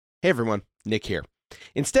Hey everyone, Nick here.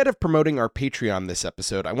 Instead of promoting our Patreon this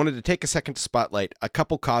episode, I wanted to take a second to spotlight a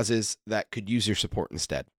couple causes that could use your support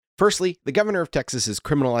instead. Firstly, the governor of Texas is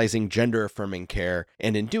criminalizing gender-affirming care,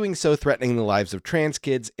 and in doing so, threatening the lives of trans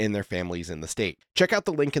kids and their families in the state. Check out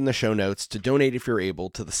the link in the show notes to donate if you're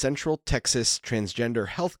able to the Central Texas Transgender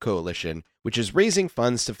Health Coalition, which is raising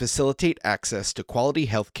funds to facilitate access to quality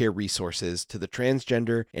healthcare resources to the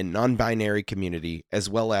transgender and non-binary community,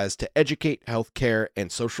 as well as to educate healthcare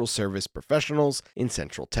and social service professionals in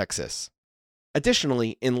Central Texas.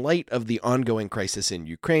 Additionally, in light of the ongoing crisis in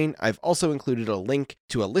Ukraine, I've also included a link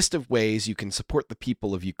to a list of ways you can support the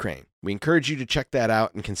people of Ukraine. We encourage you to check that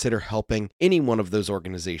out and consider helping any one of those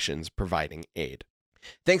organizations providing aid.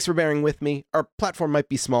 Thanks for bearing with me. Our platform might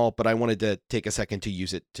be small, but I wanted to take a second to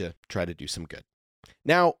use it to try to do some good.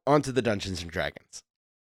 Now, on to the Dungeons & Dragons.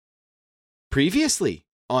 Previously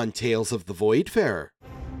on Tales of the Voidfarer.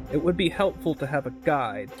 It would be helpful to have a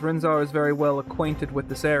guide. Threnzar is very well acquainted with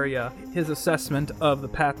this area. His assessment of the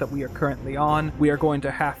path that we are currently on, we are going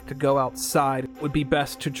to have to go outside. It would be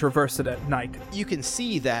best to traverse it at night. You can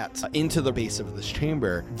see that into the base of this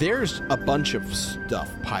chamber, there's a bunch of stuff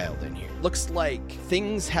piled in here. Looks like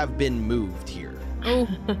things have been moved here. Oh,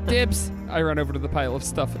 dibs. I run over to the pile of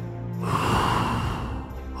stuff.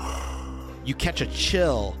 You catch a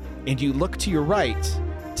chill, and you look to your right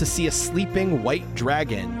to see a sleeping white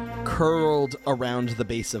dragon curled around the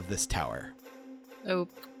base of this tower. Oh.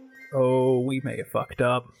 Oh, we may have fucked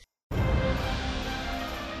up.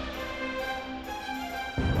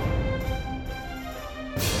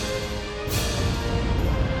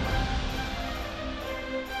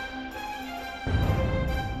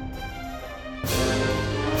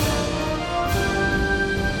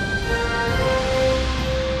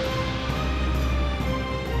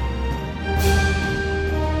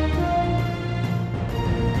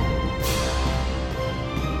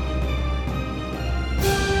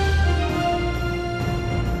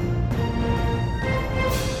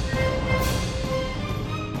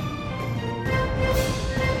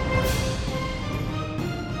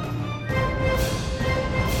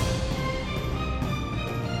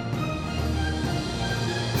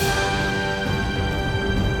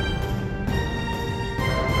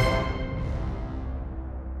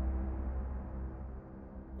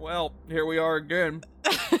 Well, here we are again.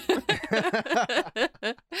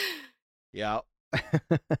 Yeah. All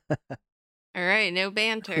right, no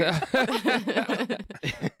banter.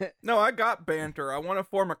 No, I got banter. I want to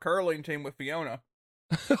form a curling team with Fiona.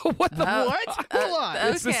 What the Oh, what? Hold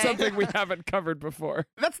on. This is okay. something we haven't covered before.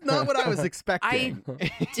 That's not what I was expecting.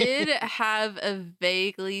 Did have a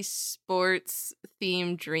vaguely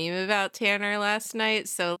sports-themed dream about Tanner last night,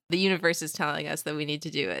 so the universe is telling us that we need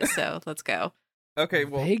to do it, so let's go. Okay,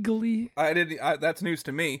 well, Vaguely. that's news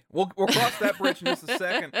to me. We'll cross that bridge in just a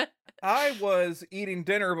second. I was eating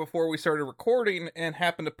dinner before we started recording and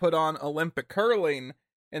happened to put on Olympic curling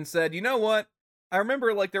and said, you know what? I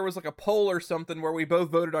remember there was a poll or something where we both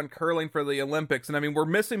voted on curling for the Olympics. And I mean, we're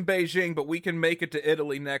missing Beijing, but we can make it to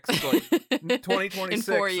Italy next, 2026. In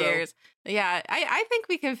 4 years. Yeah, I think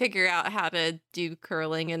we can figure out how to do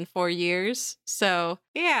curling in 4 years. So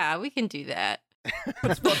yeah, we can do that.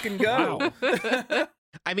 Let's fucking go. Wow.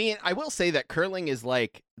 I mean, I will say that curling is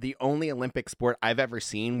the only Olympic sport I've ever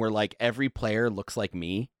seen where every player looks like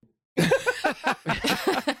me. That's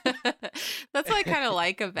what I kind of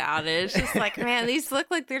like about it. It's just man, these look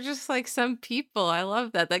like they're just some people. I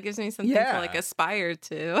love that. That gives me something to aspire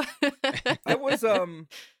to. I was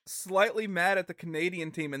slightly mad at the Canadian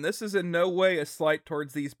team, and this is in no way a slight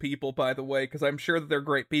towards these people, by the way, because I'm sure that they're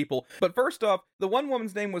great people. But first off, the one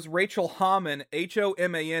woman's name was Rachel Homan,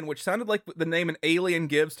 Homan, which sounded like the name an alien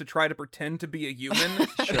gives to try to pretend to be a human.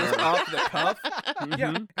 Sure. Off the cuff. Mhm.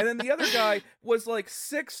 Yeah. And then the other guy was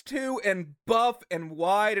 6'2" and buff and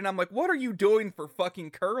wide, and I'm like, what are you doing for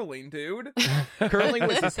fucking curling, dude? Curling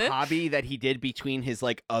was his hobby that he did between his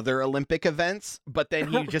other Olympic events, but then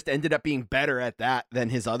he just ended up being better at that than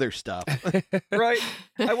his other stuff. Right?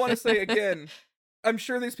 I want to say again, I'm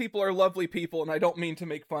sure these people are lovely people, and I don't mean to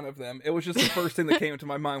make fun of them. It was just the first thing that came to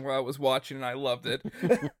my mind while I was watching, and I loved it.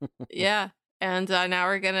 Yeah. And now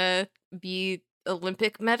we're going to be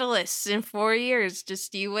Olympic medalists in 4 years.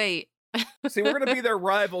 Just you wait. See, we're going to be their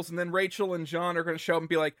rivals, and then Rachel and John are going to show up and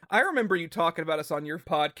be like, I remember you talking about us on your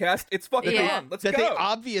podcast. It's fucking on. Let's that go. they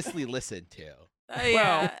obviously listened to.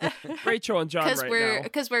 Yeah. Well, Rachel and John now.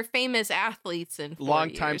 Because we're famous athletes in 4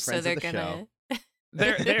 Long-time years, friends so they're of the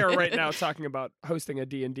gonna... They are right now talking about hosting a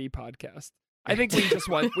D&D podcast. I think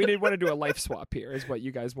we want to do a life swap here is what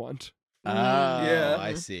you guys want. Oh, Yeah.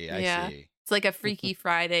 I see. Yeah. See. It's like a Freaky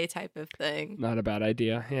Friday type of thing. Not a bad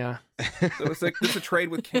idea. Yeah. So it's like it's a trade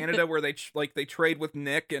with Canada where they trade with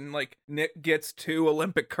Nick, and like Nick gets 2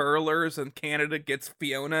 Olympic curlers and Canada gets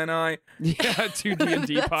Fiona and I. Yeah, 2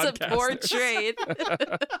 D&D That's podcasters. a poor trade.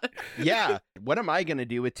 Yeah. What am I going to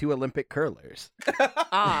do with 2 Olympic curlers?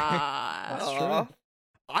 Ah. That's true. Aw.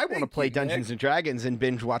 I want to Thank play you, Dungeons and Dragons and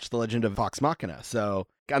binge watch The Legend of Vox Machina. So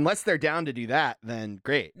unless they're down to do that, then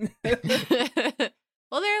great.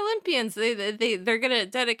 Well, they're Olympians. They're good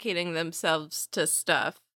at dedicating themselves to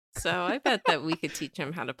stuff. So I bet that we could teach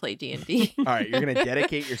them how to play D&D. All right, you're going to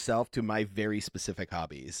dedicate yourself to my very specific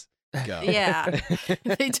hobbies. Go. Yeah.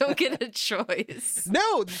 They don't get a choice.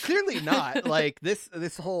 No, clearly not. Like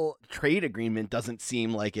this whole trade agreement doesn't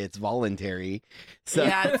seem like it's voluntary. So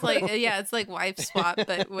Yeah, it's like wife swap,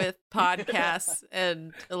 but with podcasts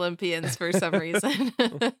and Olympians for some reason.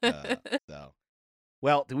 so.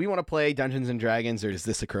 Well, do we want to play Dungeons and Dragons, or is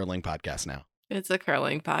this a curling podcast now? It's a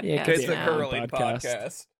curling podcast. Yeah, It's a Yeah. curling Podcast.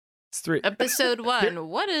 podcast. It's 3. Episode 1.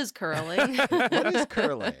 What is curling? What is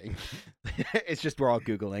curling? It's just we're all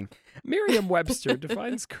Googling. Merriam-Webster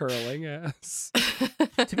defines curling as...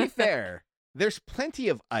 To be fair, there's plenty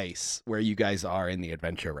of ice where you guys are in the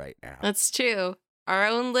adventure right now. That's true. Our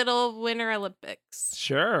own little Winter Olympics.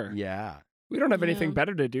 Sure. Yeah. We don't have anything Yeah.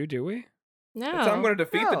 better to do we? No. That's how I'm going to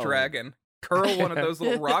defeat the No. dragon. Curl one of those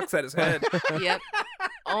little rocks at his head. Yep.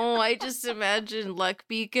 Oh, I just imagine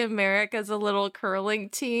Luckbeak and Merrick as a little curling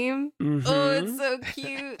team. Mhm. Oh, it's so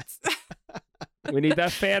cute. We need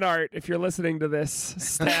that fan art if you're listening to this.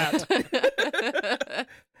 Stat.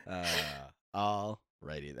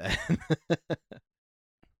 Alrighty then.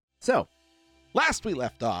 So, last we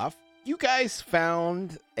left off, you guys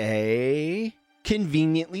found a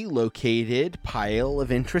conveniently located pile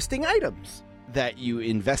of interesting items that you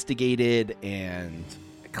investigated and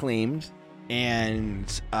claimed,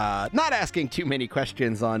 and not asking too many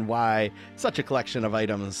questions on why such a collection of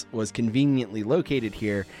items was conveniently located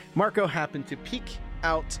here, Marco happened to peek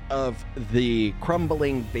out of the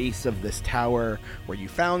crumbling base of this tower where you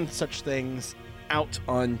found such things out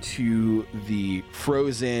onto the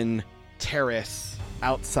frozen terrace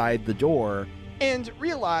outside the door, and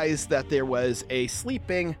realized that there was a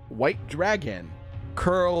sleeping white dragon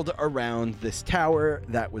curled around this tower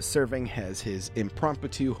that was serving as his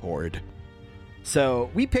impromptu hoard. So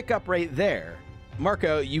we pick up right there.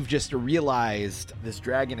 Marco, you've just realized this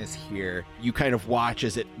dragon is here. You kind of watch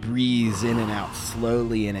as it breathes in and out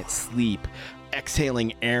slowly in its sleep,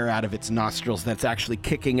 exhaling air out of its nostrils that's actually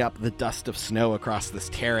kicking up the dust of snow across this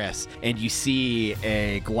terrace, and you see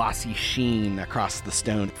a glossy sheen across the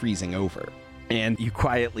stone freezing over. And you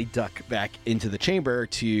quietly duck back into the chamber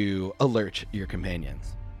to alert your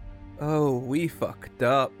companions. Oh, we fucked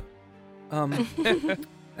up.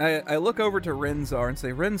 I look over to Renzar and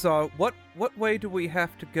say, Renzar, what way do we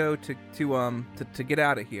have to go to get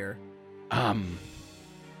out of here?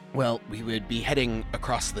 Well, we would be heading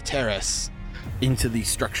across the terrace into the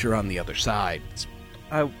structure on the other side.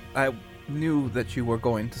 I knew that you were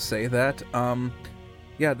going to say that.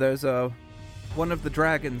 Yeah, there's one of the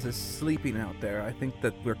dragons is sleeping out there. I think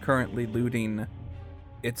that we're currently looting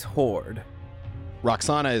its hoard.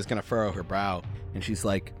 Roxana is going to furrow her brow, and she's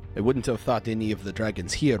like, I wouldn't have thought any of the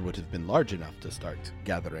dragons here would have been large enough to start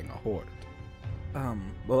gathering a horde.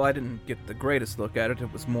 Well, I didn't get the greatest look at it.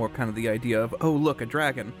 It was more kind of the idea of, oh, look, a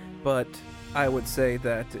dragon. But I would say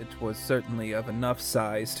that it was certainly of enough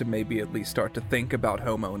size to maybe at least start to think about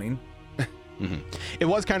home owning. Mm-hmm. It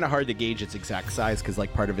was kind of hard to gauge its exact size because,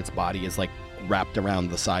 like, part of its body is, like, wrapped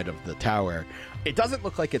around the side of the tower. It doesn't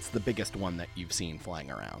look like it's the biggest one that you've seen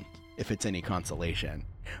flying around, if it's any consolation.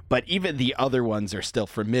 But even the other ones are still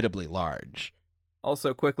formidably large.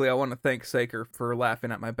 Also, quickly, I want to thank Saker for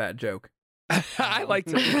laughing at my bad joke. I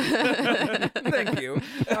liked it. Thank you.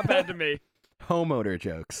 Not bad to me. Homeowner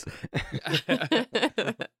jokes.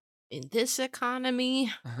 In this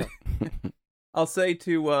economy. I'll say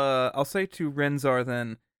to Renzar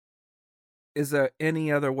then, is there any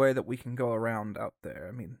other way that we can go around out there?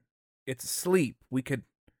 I mean, it's asleep. We could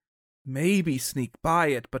maybe sneak by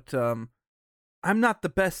it, but I'm not the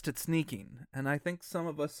best at sneaking, and I think some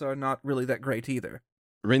of us are not really that great either.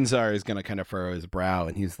 Rinzar is going to kind of furrow his brow,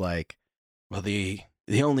 and he's like, well, the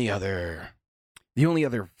only other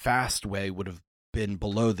fast way would have been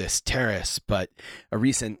below this terrace, but a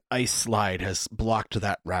recent ice slide has blocked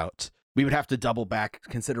that route. We would have to double back a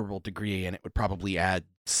considerable degree, and it would probably add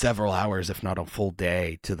several hours, if not a full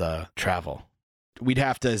day, to the travel. We'd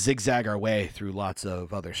have to zigzag our way through lots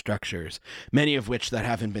of other structures, many of which that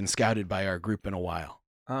haven't been scouted by our group in a while.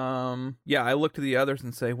 Yeah, I look to the others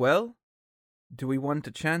and say, well, do we want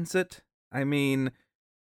to chance it? I mean,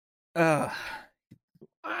 I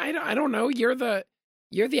don't know. You're the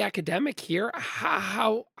academic here.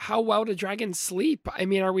 How well do dragons sleep? I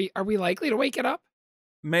mean, are we likely to wake it up?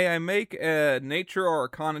 May I make a nature or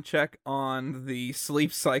arcana check on the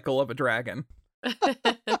sleep cycle of a dragon?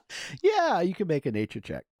 Yeah, you can make a nature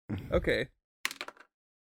check. Okay.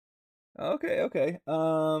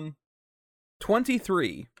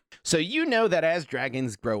 23. So you know that as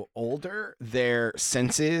dragons grow older, their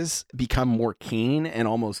senses become more keen and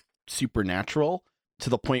almost supernatural, to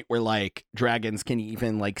the point where like dragons can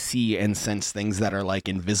even like see and sense things that are like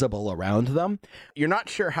invisible around them. You're not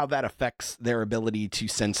sure how that affects their ability to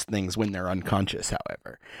sense things when they're unconscious,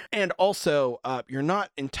 however. And also, you're not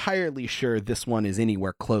entirely sure this one is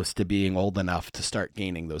anywhere close to being old enough to start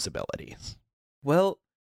gaining those abilities. Well,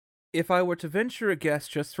 if I were to venture a guess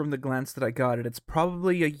just from the glance that I got it's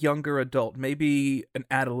probably a younger adult, maybe an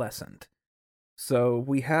adolescent. So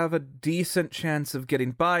we have a decent chance of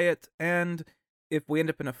getting by it, and if we end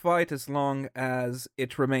up in a fight, as long as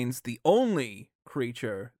it remains the only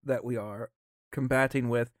creature that we are combating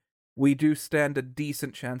with, we do stand a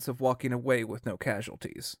decent chance of walking away with no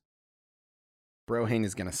casualties. Brohane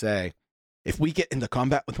is going to say, if we get into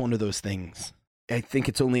combat with one of those things, I think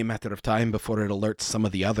it's only a matter of time before it alerts some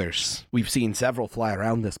of the others. We've seen several fly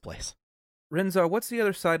around this place. Renzar, what's the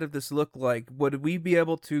other side of this look like? Would we be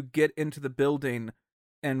able to get into the building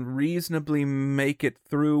and reasonably make it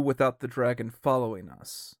through without the dragon following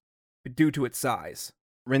us, due to its size?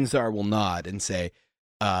 Renzar will nod and say,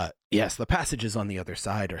 yes, the passages on the other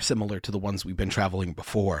side are similar to the ones we've been traveling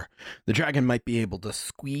before. The dragon might be able to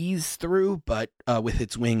squeeze through, but with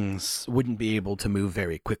its wings, wouldn't be able to move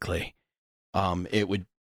very quickly. It would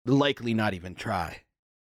likely not even try.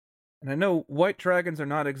 And I know white dragons are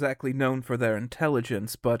not exactly known for their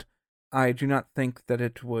intelligence, but I do not think that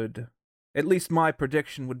it would... At least my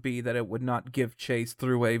prediction would be that it would not give chase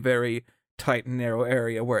through a very tight and narrow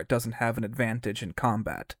area where it doesn't have an advantage in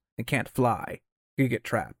combat. It can't fly. You get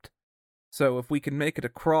trapped. So if we can make it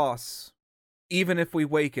across, even if we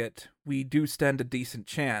wake it, we do stand a decent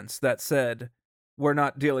chance. That said, we're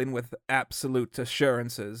not dealing with absolute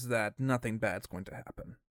assurances that nothing bad's going to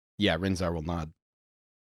happen. Yeah, Renzar will nod.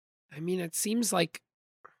 I mean, it seems like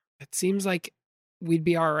we'd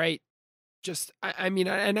be all right. Just, I mean,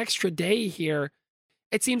 an extra day here.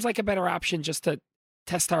 It seems like a better option just to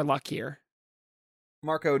test our luck here.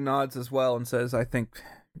 Marco nods as well and says, I think,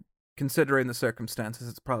 considering the circumstances,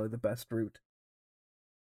 it's probably the best route.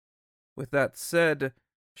 With that said,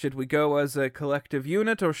 should we go as a collective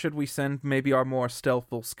unit, or should we send maybe our more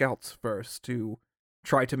stealthful scouts first to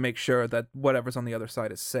try to make sure that whatever's on the other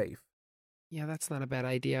side is safe? Yeah, that's not a bad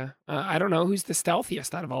idea. I don't know who's the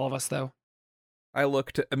stealthiest out of all of us, though. I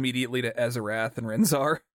looked immediately to Ezerath and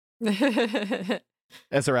Renzar.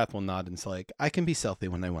 Ezerath will nod and say, like, I can be stealthy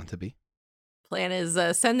when I want to be. Plan is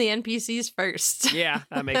send the NPCs first. Yeah,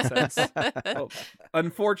 that makes sense. Well,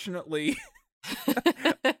 unfortunately,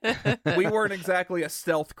 we weren't exactly a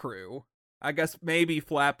stealth crew. I guess maybe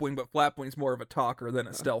Flapwing, but Flapwing's more of a talker than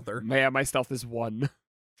a stealther. Man, my stealth is 1.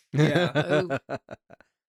 Yeah.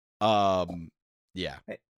 Yeah.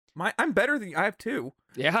 Hey, I'm better than you. I have 2.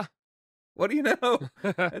 Yeah. What do you know?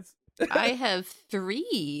 I have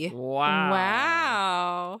 3.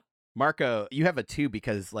 Wow. Marco, you have a 2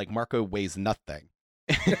 because, like, Marco weighs nothing.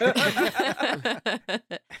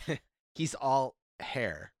 He's all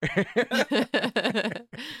hair.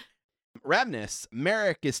 Ravnus,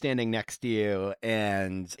 Merrick is standing next to you,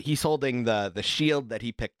 and he's holding the shield that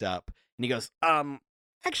he picked up, and he goes,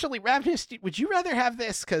 actually, Ravnus, would you rather have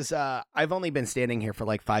this? Because I've only been standing here for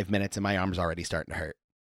like 5 minutes, and my arm's already starting to hurt.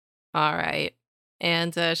 All right.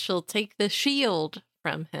 And she'll take the shield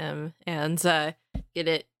from him and get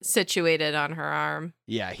it situated on her arm.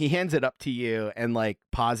 Yeah, he hands it up to you and like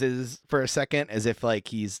pauses for a second as if like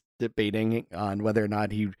he's debating on whether or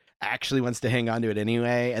not he actually wants to hang on to it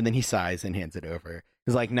anyway. And then he sighs and hands it over.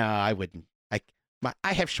 He's like, no, I wouldn't.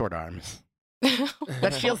 I have short arms.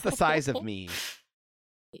 That shield's the size of me.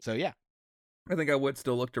 So yeah. I think I would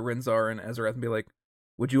still look to Renzar and Ezerath and be like,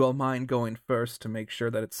 would you all mind going first to make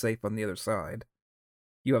sure that it's safe on the other side?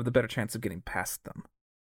 You have the better chance of getting past them.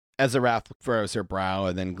 Ezerath furrows her brow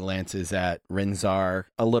and then glances at Renzar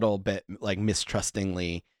a little bit like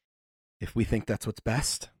mistrustingly. If we think that's what's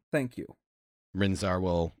best. Thank you. Renzar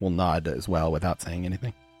will nod as well without saying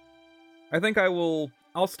anything. I think I'll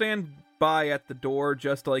stand by at the door,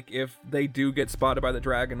 just like if they do get spotted by the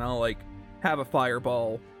dragon, I'll like have a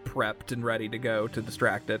fireball prepped and ready to go to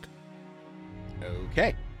distract it.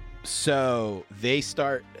 Okay. So they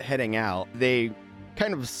start heading out. They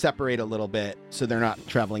kind of separate a little bit so they're not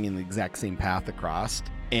traveling in the exact same path across.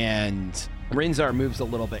 And Rinzar moves a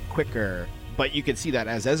little bit quicker, but you can see that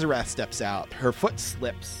as Ezerath steps out, her foot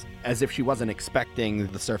slips as if she wasn't expecting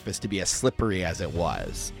the surface to be as slippery as it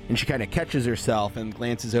was. And she kind of catches herself and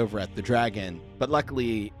glances over at the dragon, but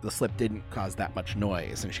luckily the slip didn't cause that much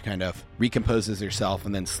noise, and she kind of recomposes herself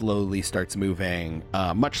and then slowly starts moving,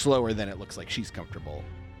 much slower than it looks like she's comfortable.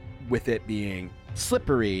 With it being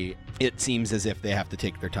slippery, it seems as if they have to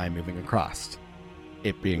take their time moving across,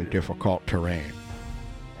 it being difficult terrain.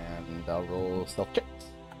 And I'll roll stealth checks.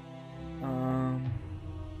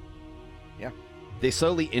 Yeah. They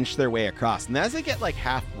slowly inch their way across, and as they get like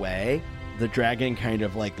halfway, the dragon kind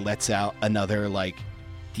of like lets out another like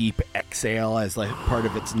deep exhale as like part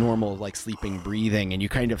of its normal like sleeping breathing, and you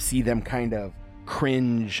kind of see them kind of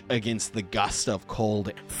cringe against the gust of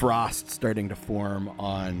cold frost starting to form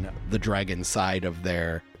on the dragon's side of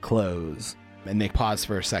their clothes. And they pause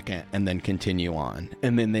for a second and then continue on,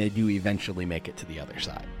 and then they do eventually make it to the other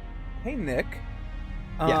side. Hey, Nick.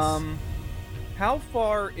 Yes. How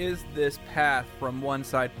far is this path from one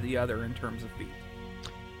side to the other in terms of feet?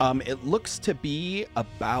 It looks to be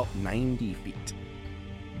about 90 feet.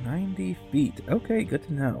 90 feet. Okay, good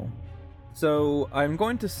to know. So, I'm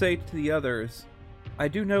going to say to the others, I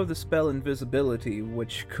do know the spell Invisibility,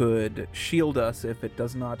 which could shield us if it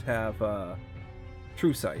does not have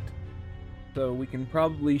True Sight. So we can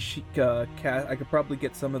probably I could probably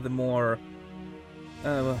get some of the more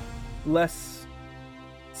less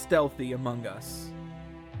stealthy among us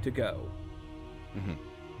to go. Mm-hmm.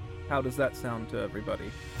 How does that sound to everybody?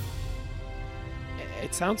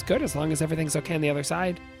 It sounds good as long as everything's okay on the other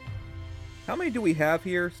side. How many do we have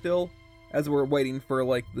here still? As we're waiting for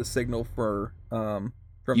like the signal for from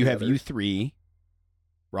You the have others? you three,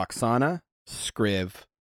 Roxana, Scriv,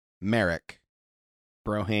 Merrick,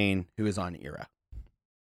 Brohane, who is on Ira.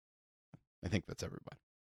 I think that's everybody.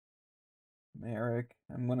 Merrick.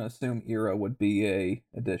 I'm gonna assume Ira would be a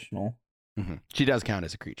additional. Mm-hmm. She does count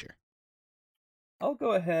as a creature. I'll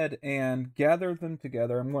go ahead and gather them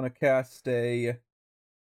together. I'm gonna cast I'll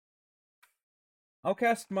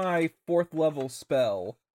cast my 4th level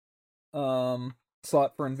spell,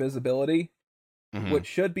 slot for invisibility, Mm-hmm. which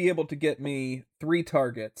should be able to get me 3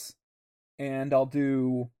 targets, and I'll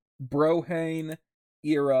do Brohane,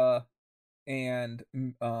 Ira, and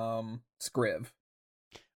Scriv.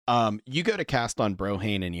 You go to cast on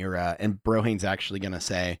Brohane and Ira, and Brohane's actually going to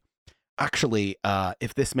say, actually,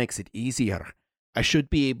 if this makes it easier, I should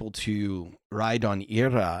be able to ride on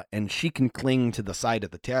Ira, and she can cling to the side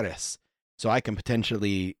of the terrace, so I can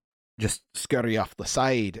potentially just scurry off the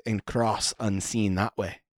side and cross unseen that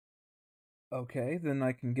way. Okay, then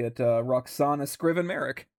I can get Roxana, Scriv, and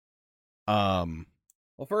Merrick. Um,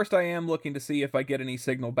 Well, first I am looking to see if I get any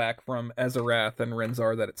signal back from Ezerath and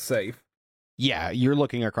Rinzar that it's safe. yeah, you're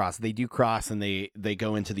looking across. They do cross, and they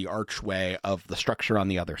go into the archway of the structure on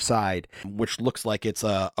the other side, which looks like it's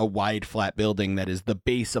a wide, flat building that is the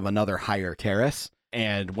base of another higher terrace.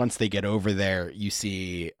 And once they get over there, you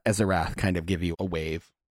see Ezerath kind of give you a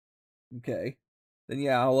wave. Okay. Then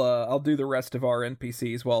yeah, I'll do the rest of our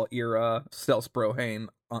NPCs while Ira stealths Brohane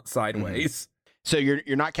sideways. So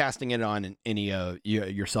you're not casting it on any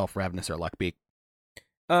yourself, Ravenous, or Luckbeak.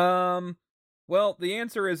 Well, the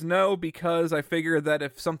answer is no, because I figure that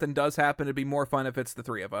if something does happen, it'd be more fun if it's the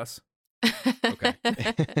 3 of us. Okay.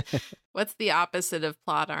 What's the opposite of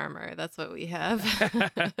plot armor? That's what we have.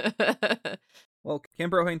 Well, can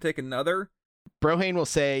Brohane take another? Brohane will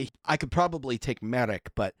say, I could probably take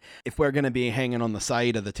Merrick, but if we're going to be hanging on the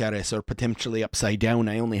side of the terrace or potentially upside down,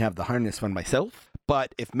 I only have the harness for myself.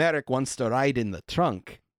 But if Merrick wants to ride in the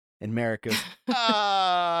trunk, and Merrick goes,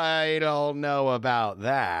 I don't know about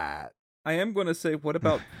that. I am going to say, what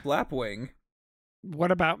about Flapwing?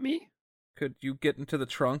 What about me? Could you get into the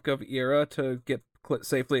trunk of Ira to get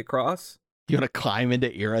safely across? You want to climb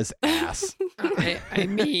into Ira's ass? I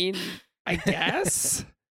mean, I guess.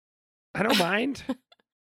 I don't mind.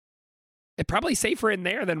 It's probably safer in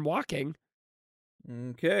there than walking.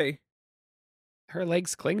 Okay. Her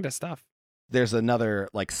legs cling to stuff. There's another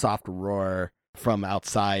like soft roar from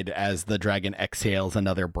outside as the dragon exhales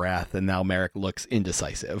another breath, and now Merrick looks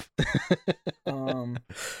indecisive.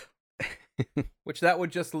 Which that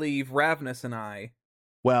would just leave Ravenous and I.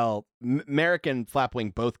 Well, Merrick and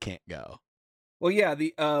Flapwing both can't go. Well, yeah,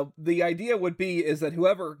 the idea would be is that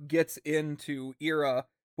whoever gets into Ira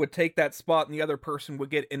would take that spot and the other person would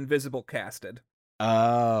get invisible casted.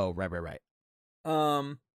 Oh, right.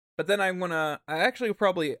 But then I actually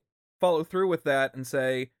probably follow through with that and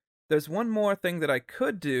say, there's one more thing that I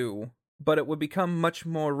could do, but it would become much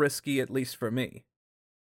more risky, at least for me.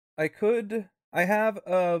 I have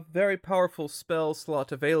a very powerful spell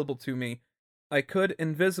slot available to me. I could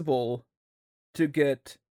invisible to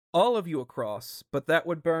get all of you across, but that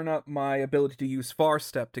would burn up my ability to use Far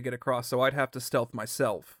Step to get across, so I'd have to stealth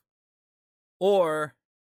myself. Or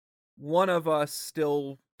one of us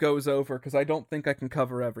still goes over, because I don't think I can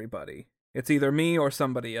cover everybody. It's either me or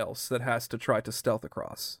somebody else that has to try to stealth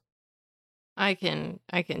across. I can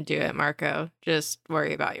do it, Marco. Just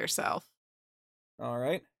worry about yourself. All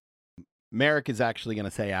right. Merrick is actually going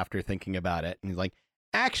to say after thinking about it, and he's like,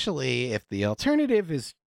 actually, if the alternative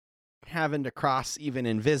is having to cross even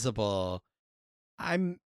invisible,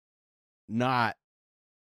 I'm not.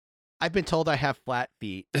 I've been told I have flat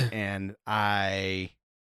feet, and I'm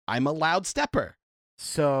a loud stepper.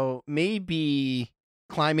 So maybe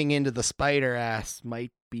climbing into the spider ass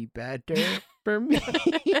might be better for me.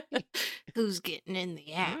 Who's getting in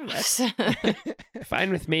the ass?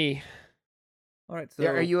 Fine with me. All right, so Yeah,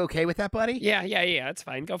 are you okay with that, buddy? Yeah, it's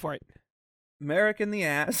fine. Go for it. Merrick in the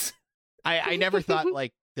ass. I never thought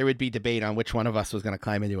like there would be debate on which one of us was going to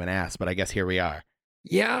climb into an ass, but I guess here we are.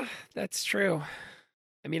 Yeah, that's true.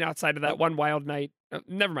 I mean, outside of that one wild night,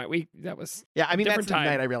 never mind. That was Yeah, I mean, that's different the time.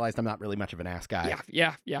 night I realized I'm not really much of an ass guy.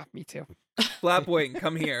 yeah, me too. Flapwing,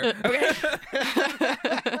 come here. Okay.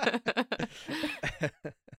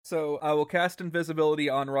 So I will cast invisibility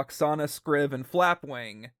on Roxana, Scriv, and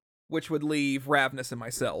Flapwing, which would leave Ravnus and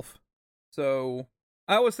myself. So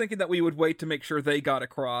I was thinking that we would wait to make sure they got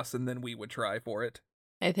across, and then we would try for it.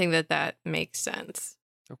 I think that makes sense.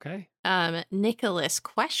 Okay. Nicholas,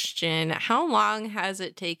 question: how long has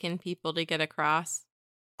it taken people to get across?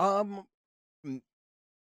 A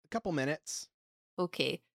couple minutes.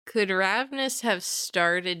 Okay. Could Ravnus have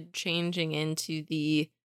started changing into the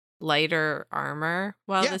lighter armor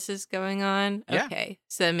while Yeah. this is going on? Yeah. Okay.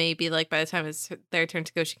 So maybe like by the time it's their turn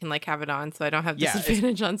to go, she can like have it on so I don't have Yeah,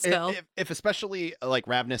 disadvantage on spell. If especially like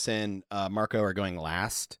Ravnus and Marco are going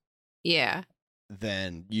last, Yeah.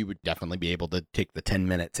 then you would definitely be able to take the 10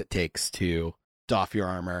 minutes it takes to doff your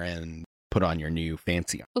armor and put on your new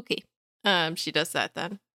fancy armor. Okay. She does that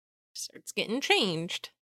then. Starts getting changed.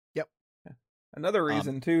 Another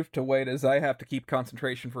reason, too, to wait is I have to keep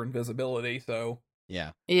concentration for invisibility, so...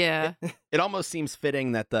 Yeah. Yeah. It almost seems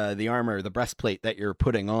fitting that the armor, the breastplate that you're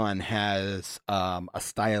putting on has a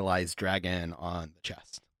stylized dragon on the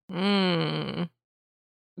chest.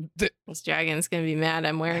 This dragon's gonna be mad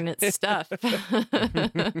I'm wearing its stuff.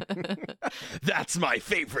 That's my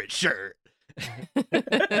favorite shirt.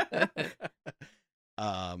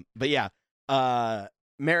 But yeah,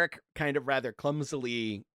 Merrick kind of rather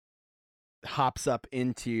clumsily hops up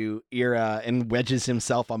into Ira and wedges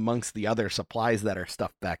himself amongst the other supplies that are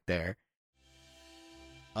stuffed back there.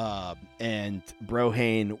 And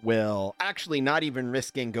Brohane will, actually not even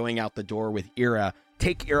risking going out the door with Ira,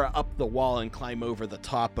 take Ira up the wall and climb over the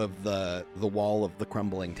top of the wall of the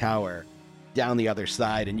crumbling tower down the other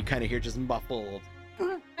side, and you kind of hear just muffled,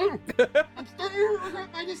 I'm starting to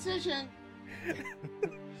regret my decision.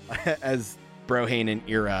 As Brohane and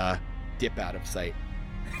Ira dip out of sight.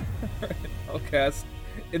 I'll cast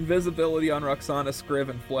invisibility on Roxana, Scriv,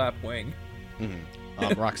 and Flapwing.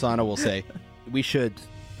 Roxana will say, we should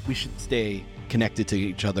stay connected to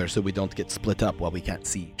each other so we don't get split up while we can't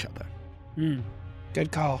see each other.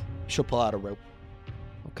 Good call. She'll pull out a rope.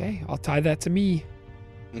 Okay, I'll tie that to me.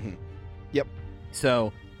 Yep.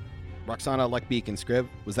 So, Roxana, Luckbeak, and Scriv,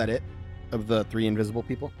 was that it? Of the 3 invisible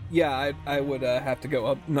people? Yeah, I would have to go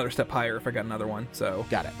up another step higher if I got another one, so...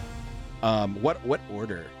 Got it. What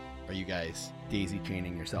order are you guys daisy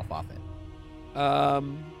chaining yourself off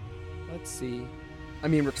in? Let's see. I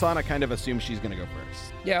mean, Roxana kind of assumes she's going to go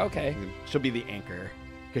first. Yeah, okay. She'll be the anchor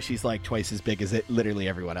because she's like twice as big as literally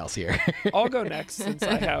everyone else here. I'll go next since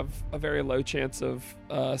I have a very low chance of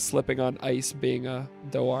slipping on ice being a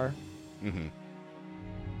Doar.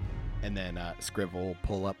 And then Scriv will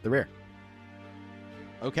pull up the rear.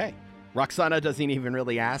 Okay. Roxana doesn't even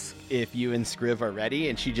really ask if you and Scriv are ready,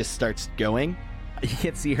 and she just starts going. You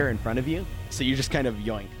can't see her in front of you, so you just kind of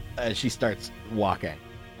yoink as she starts walking.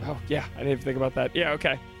 Oh, yeah, I didn't even think about that. Yeah,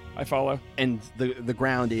 okay. I follow. And the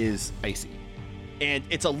ground is icy. And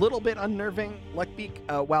it's a little bit unnerving,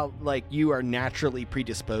 Luckbeak, while like you are naturally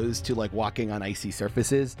predisposed to like walking on icy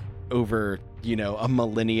surfaces over, a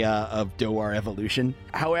millennia of Doar evolution.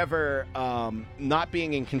 However, not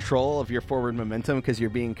being in control of your forward momentum because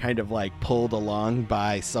you're being kind of like pulled along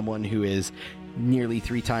by someone who is nearly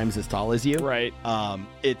 3 times as tall as you. Right.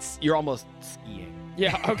 You're almost skiing.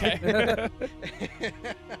 Yeah, okay.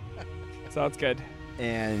 Sounds good.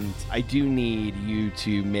 And I do need you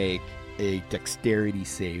to make a dexterity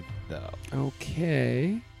save, though.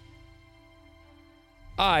 Okay.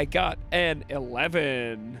 I got an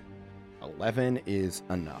 11. 11 is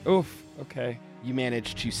enough. Oof. Okay. You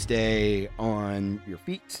manage to stay on your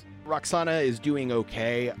feet. Roxana is doing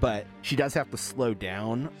okay, but she does have to slow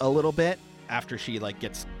down a little bit after she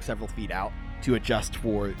gets several feet out to adjust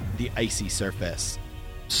for the icy surface.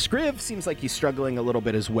 Scriv seems like he's struggling a little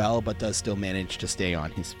bit as well, but does still manage to stay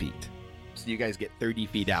on his feet. So you guys get 30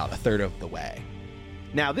 feet out, a third of the way.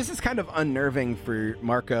 Now, this is kind of unnerving for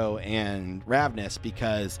Marco and Ravnus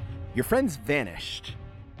because your friends vanished.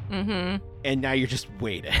 Mm-hmm. And now you're just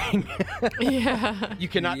waiting. Yeah. You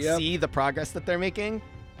cannot see the progress that they're making.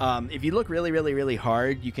 If you look really, really, really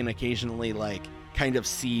hard, you can occasionally kind of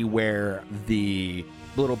see where the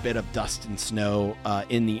little bit of dust and snow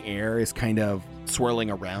in the air is kind of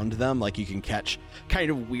swirling around them. You can catch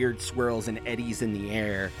kind of weird swirls and eddies in the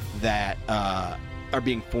air that are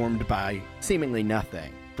being formed by seemingly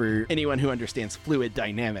nothing. For anyone who understands fluid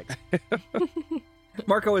dynamics.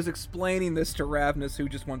 Marco is explaining this to Ravnus, who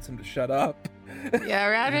just wants him to shut up. Yeah,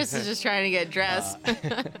 Ravnus is just trying to get dressed.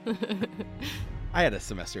 I had a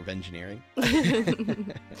semester of engineering.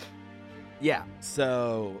 Yeah,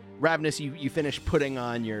 so Ravnus, you finish putting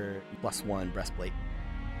on your +1 breastplate.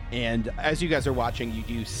 And as you guys are watching, you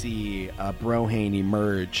do see Brohane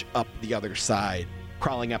emerge up the other side,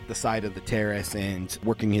 crawling up the side of the terrace and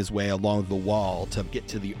working his way along the wall to get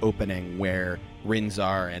to the opening where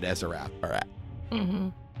Rinzar and Ezerath are at. Mm-hmm.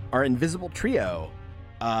 Our invisible trio,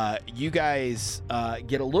 you guys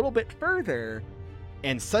get a little bit further,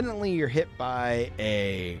 and suddenly you're hit by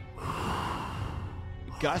a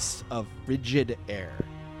gust of frigid air.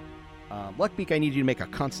 Luckbeak, I need you to make a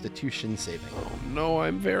Constitution saving. Oh no,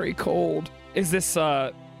 I'm very cold. Is this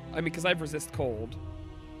because I resist cold.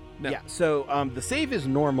 No. Yeah, so the save is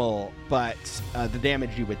normal, but the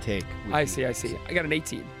damage you would take would I be see. I got an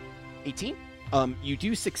 18. 18? You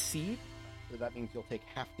do succeed, so that means you'll take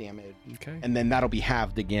half damage, Okay. and then that'll be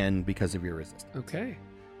halved again because of your resistance. Okay.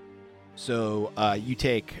 So you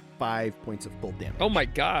take 5 points of full damage. Oh my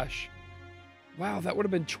gosh. Wow, that would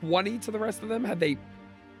have been 20 to the rest of them had they...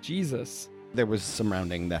 Jesus. There was some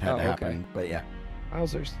rounding that had Oh, to happen, okay. but yeah.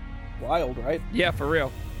 Wowzers. Wild, right? Yeah, for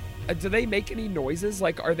real. Do they make any noises?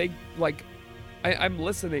 Are they, I'm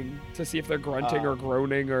listening to see if they're grunting or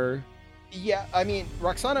groaning or... Yeah, I mean,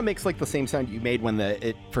 Roxana makes the same sound you made when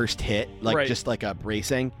it first hit, Right. just like a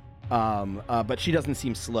bracing, but she doesn't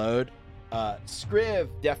seem slowed. Scriv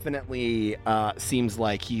definitely seems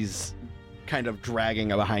like he's kind of dragging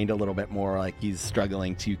behind a little bit more, like he's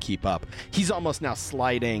struggling to keep up. He's almost now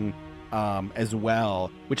sliding as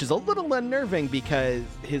well, which is a little unnerving because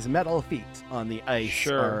his metal feet on the ice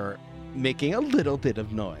Sure. are making a little bit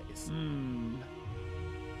of noise.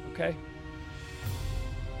 Okay.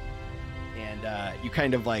 And you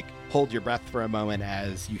kind of hold your breath for a moment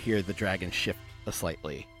as you hear the dragon shift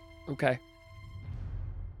slightly. Okay.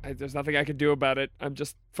 There's nothing I can do about it. I'm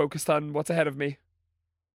just focused on what's ahead of me.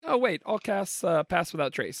 Oh, wait. I'll cast Pass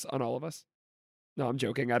Without Trace on all of us. No, I'm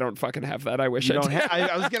joking. I don't fucking have that. I wish You I don't did.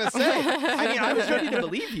 I was going to say, I was ready to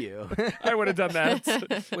believe you. I would have done that.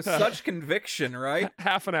 With such conviction, right?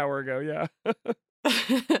 Half an hour ago,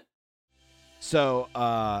 yeah. So,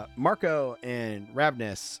 Marco and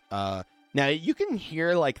Ravnus, now you can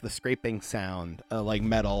hear the scraping sound, like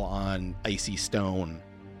metal on icy stone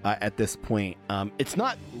at this point. It's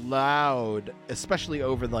not loud, especially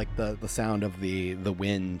over the sound of the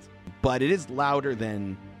wind, but it is louder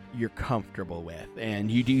than you're comfortable with.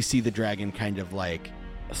 And you do see the dragon kind of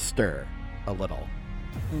stir a little.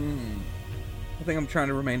 I think I'm trying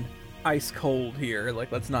to remain ice cold here.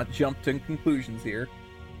 Let's not jump to conclusions here.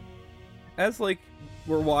 As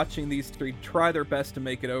we're watching these three try their best to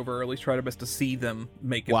make it over, or at least try their best to see them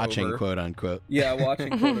make it Watching, over. quote unquote. Yeah,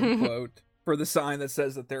 watching, quote unquote, for the sign that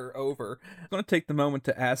says that they're over. I'm going to take the moment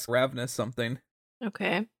to ask Ravnus something.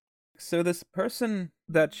 Okay. So this person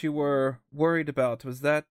that you were worried about, was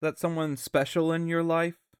that someone special in your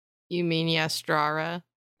life? You mean Yastrara?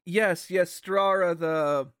 Yes, Strara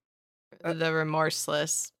The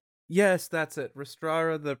remorseless. Yes, that's it.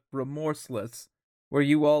 Restrara the Remorseless. Were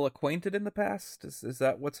you all acquainted in the past? Is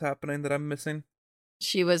that what's happening that I'm missing?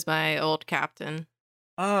 She was my old captain.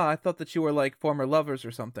 Ah, I thought that you were former lovers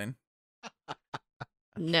or something.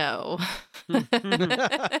 No.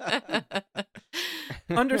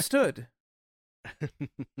 Understood.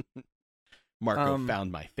 Marco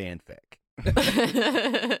found my fanfic.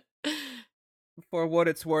 For what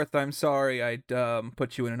it's worth, I'm sorry I'd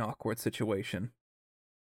put you in an awkward situation.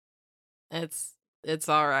 It's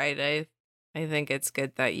all right. I think it's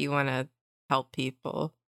good that you want to help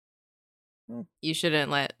people. Hmm. You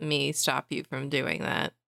shouldn't let me stop you from doing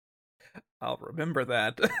that. I'll remember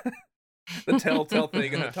that. The telltale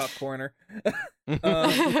thing in the top corner.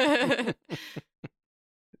 What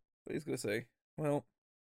he's gonna say? Well,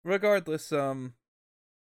 regardless, I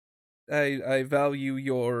value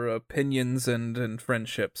your opinions and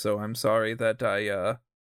friendship, so I'm sorry that I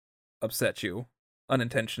upset you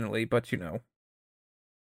unintentionally, but you know.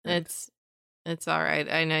 It's all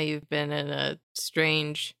right. I know you've been in a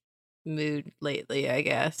strange mood lately, I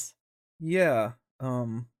guess. Yeah,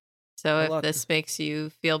 So A if lot this makes you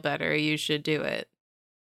feel better, you should do it.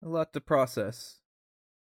 a lot to process.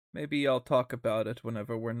 Maybe I'll talk about it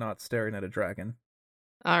whenever we're not staring at a dragon.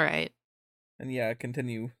 All right. And yeah,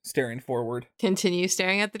 continue staring forward. Continue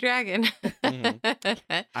staring at the dragon.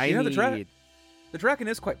 I You know, need. The dragon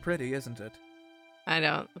is quite pretty, isn't it? I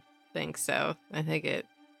don't think so. I think it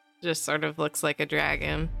just sort of looks like a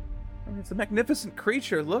dragon. I mean, it's a magnificent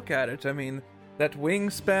creature. Look at it. I mean, that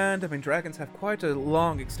wingspan. I mean, dragons have quite a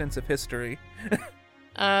long, extensive history.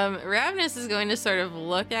 Ravenous is going to sort of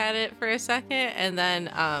look at it for a second and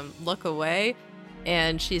then look away,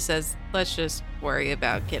 and she says, "Let's just worry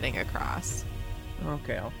about getting across."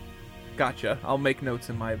 Okay, gotcha. I'll make notes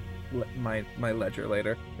in my ledger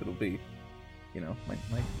later. It'll be, you know, my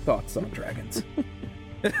thoughts on dragons.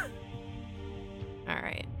 All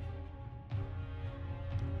right.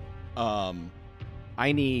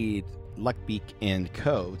 I need Luckbeak and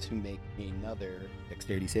Co. to make another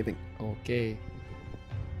dexterity saving Okay.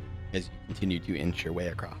 as you continue to inch your way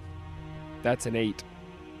across. That's an 8.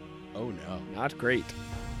 Oh no. Not great.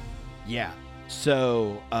 Yeah.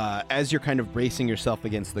 So as you're kind of bracing yourself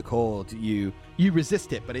against the cold, you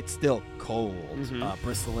resist it, but it's still cold,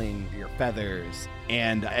 bristling your feathers.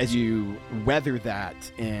 And as you weather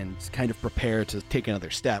that and kind of prepare to take another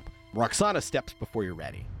step, Roxana steps before you're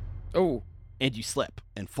ready. Oh. And you slip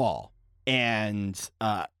and fall. And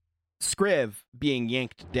Scriv, being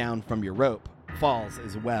yanked down from your rope, falls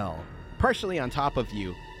as well, partially on top of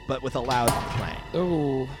you, but with a loud clang.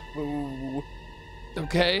 Oh. Ooh.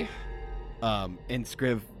 Okay. And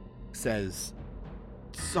Scriv says,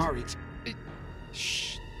 "Sorry."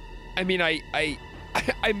 Shh. I mean,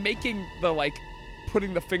 I'm making the, like,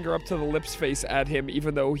 putting the finger up to the lips face at him,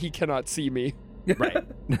 even though he cannot see me. Right.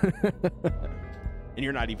 And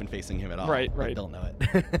you're not even facing him at all. Right, Like, right. they'll know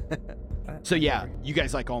it. So yeah, you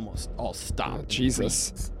guys like almost all stop. Oh, and Jesus.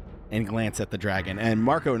 freeze and glance at the dragon. And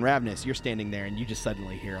Marco and Ravnus, you're standing there and you just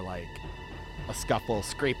suddenly hear like a scuffle,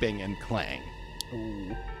 scraping, and clang.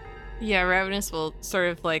 Ooh. Yeah, Ravenous will sort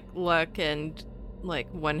of like look and like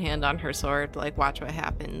one hand on her sword, like watch what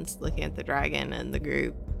happens, looking at the dragon and the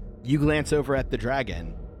group. You glance over at the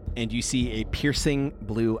dragon and you see a piercing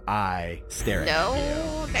blue eye staring at you.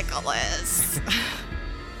 No, Nicholas.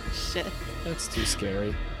 Shit. That's too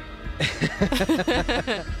scary.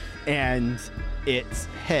 And its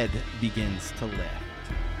head begins to lift.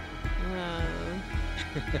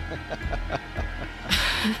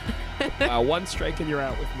 One strike and you're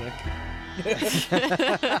out with Nick.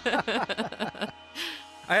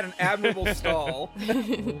 I had an admirable stall.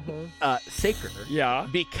 Saker. Yeah.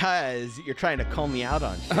 Because you're trying to call me out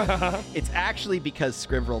on shit. It's actually because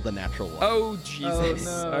Scriv rolled a natural one. Oh, Jesus.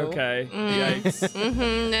 Oh, no. Okay.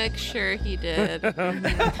 Yikes. Nick, sure he did.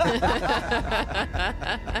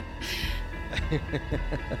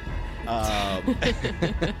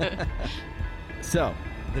 So,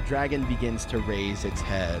 the dragon begins to raise its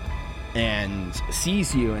head and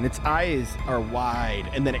sees you, and its eyes are wide,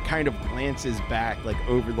 and then it kind of glances back, like,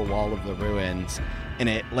 over the wall of the ruins, and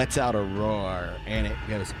it lets out a roar, and it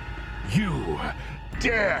goes, You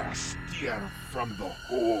dare steal from the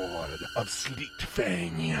horde of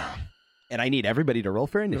Sleetfang. and I need everybody to roll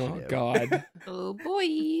for Oh, initiative. God. Oh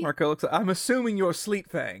boy. Marco looks. I'm assuming you're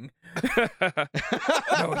Sleetfang.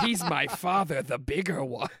 No, he's my father, the bigger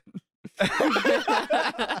one.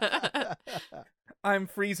 I'm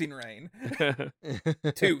Freezing Rain.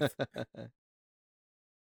 Tooth.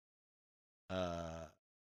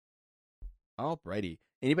 Alrighty.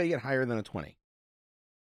 Anybody get higher than a 20?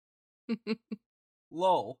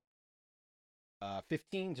 Lol.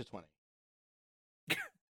 15 to 20.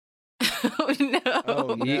 Oh no.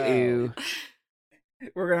 Oh, no. Ew.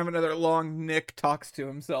 We're gonna have another long Nick talks to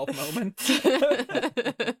himself moment.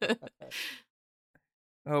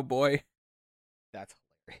 Oh boy. That's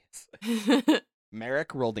hilarious.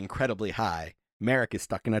 Merrick rolled incredibly high. Merrick is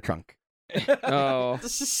stuck in a trunk. Oh,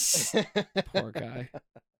 poor guy.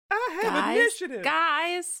 I have initiative.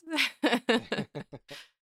 Guys.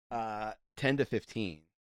 10 to 15.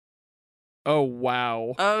 Oh,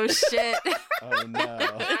 wow. Oh shit. Oh, no.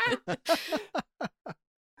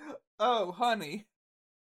 Oh, honey.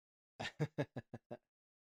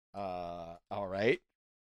 All right.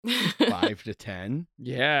 5 to 10.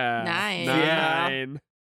 Yeah. 9. 9.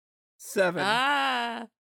 7. Ah.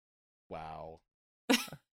 Wow.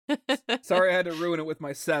 Sorry I had to ruin it with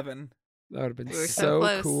my 7. That would have been We were so so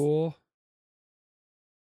close. cool.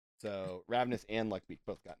 So Ravenous and Luckbeak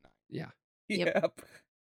both got 9. Yeah. Yep.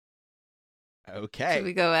 Okay. Should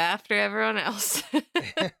we go after everyone else?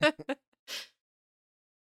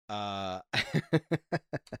 All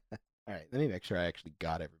right, let me make sure I actually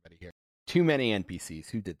got everybody here. Too many NPCs.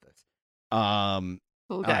 Who did this? Well,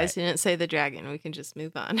 All guys, right. you didn't say the dragon. We can just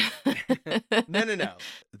move on. No.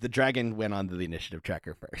 The dragon went on to the initiative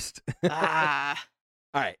tracker first. Ah.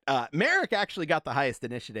 All right. Merrick actually got the highest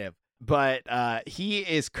initiative, but he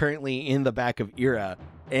is currently in the back of Ira.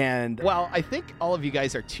 And while I think all of you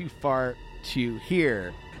guys are too far to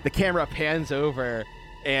hear, the camera pans over,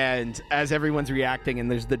 and as everyone's reacting, and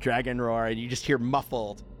there's the dragon roar, and you just hear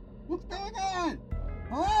muffled, "What's going on?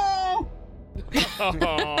 Hello?"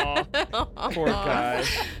 Aw, poor guy.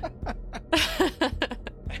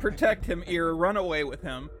 Protect him, Ear. Run away with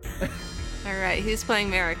him. All right, who's playing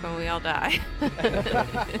Merrick when we all die?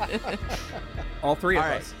 All 3 of All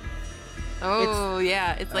right. us. Oh,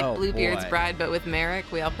 yeah. It's like Oh, Bluebeard's boy. Bride, but with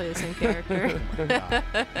Merrick. We all play the same character.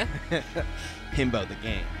 Himbo the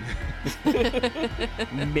game.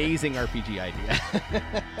 Amazing RPG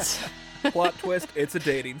idea. Plot twist, it's a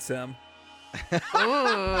dating sim.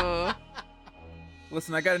 Ooh.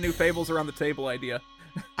 Listen, I got a new Fables Around the Table idea.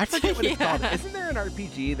 I forget what it's Yeah. called. Isn't there an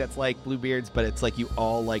RPG that's like Bluebeard's, but it's like you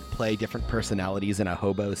all like play different personalities in a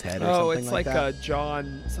hobo's head or Oh, something it's like like that?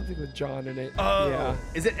 John, something with John in it. Oh, Yeah.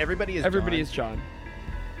 Is it Everybody is Everybody John? is John.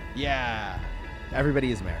 Yeah.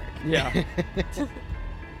 Everybody is Merrick. Yeah.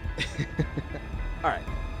 All right.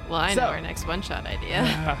 Well, I So- know our next one-shot idea.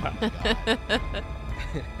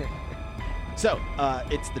 So,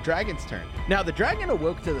 it's the dragon's turn. Now, the dragon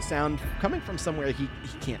awoke to the sound coming from somewhere he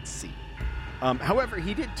can't see. However,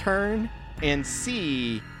 he did turn and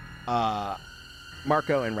see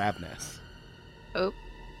Marco and Ravnus. Oh.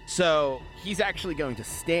 So, he's actually going to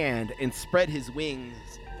stand and spread his wings,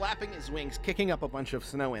 flapping his wings, kicking up a bunch of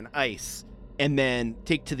snow and ice, and then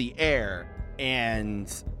take to the air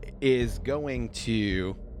and is going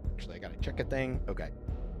to... Actually, I gotta check a thing. Okay.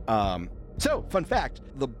 So, fun fact,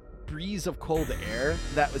 the breeze of cold air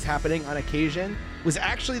that was happening on occasion was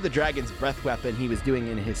actually the dragon's breath weapon he was doing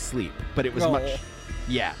in his sleep, but it was Oh. much...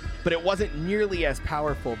 Yeah, but it wasn't nearly as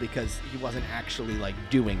powerful because he wasn't actually, like,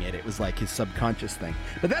 doing it. It was, like, his subconscious thing.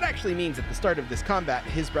 But that actually means at the start of this combat,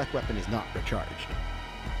 his breath weapon is not recharged.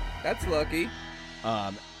 That's lucky.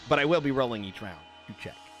 But I will be rolling each round to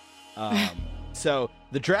check. So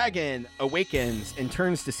the dragon awakens and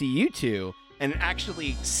turns to see you two and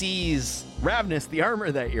actually sees Ravnus, the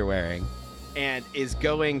armor that you're wearing, and is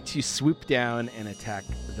going to swoop down and attack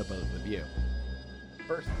the both of you.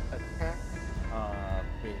 First attack, a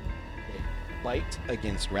bite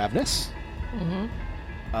against Ravnus. Mm-hmm.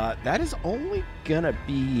 That is only gonna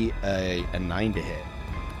be a 9 to hit.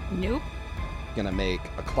 Nope. Gonna make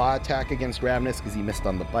a claw attack against Ravnus because he missed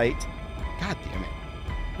on the bite. God damn it.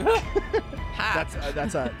 Ha.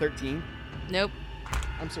 That's a 13. Nope.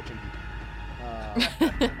 I'm switching people.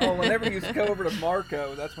 Oh, whenever you go over to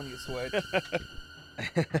Marco, that's when you switch.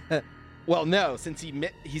 Well, no, since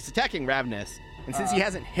he's attacking Ravnus, and since he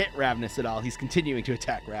hasn't hit Ravnus at all, he's continuing to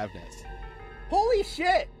attack Ravnus. Holy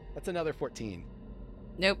shit! That's another 14.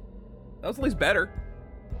 Nope. That was at least better.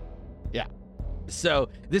 So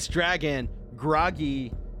this dragon,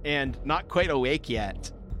 groggy and not quite awake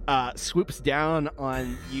yet, swoops down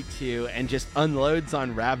on you two and just unloads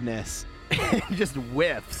on Ravnus and just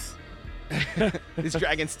whiffs. This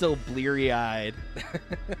dragon's still bleary-eyed.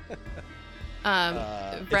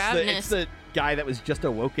 Ravnus. It's the guy that was just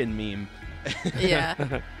awoken meme.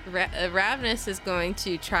 Yeah. Ravnus is going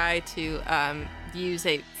to try to use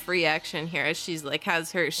a free action here as she's like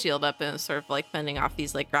has her shield up and sort of like fending off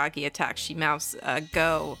these like groggy attacks. She mouths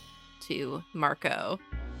go to Marco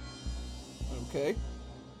Okay.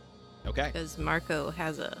 Okay. because Marco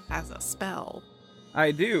has a spell.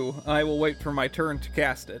 I do. I will wait for my turn to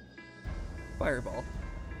cast it. Fireball.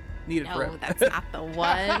 Needed No, for that's not the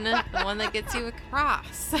one. The one that gets you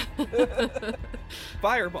across.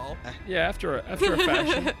 Fireball. Yeah, after a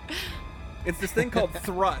fashion. It's this thing called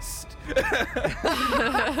thrust.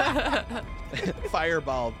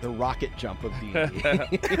 Fireball, the rocket jump of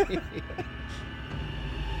D&D.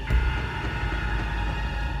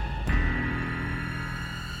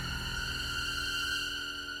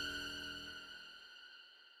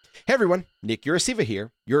 Hey everyone, Nick Urasiva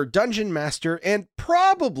here, your dungeon master and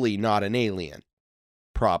probably not an alien.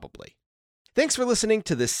 Probably. Thanks for listening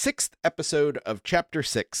to the 6th episode of Chapter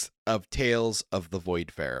 6 of Tales of the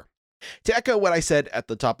Voidfarer. To echo what I said at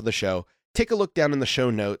the top of the show, take a look down in the show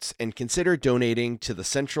notes and consider donating to the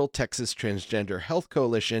Central Texas Transgender Health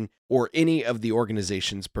Coalition or any of the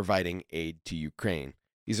organizations providing aid to Ukraine.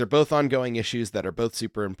 These are both ongoing issues that are both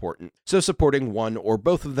super important, so supporting one or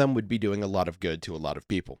both of them would be doing a lot of good to a lot of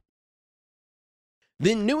people.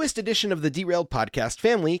 The newest edition of the Derailed podcast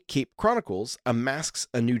family, Cape Chronicles, a Masks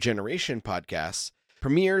a New Generation podcast,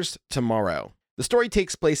 premieres tomorrow. The story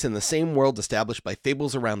takes place in the same world established by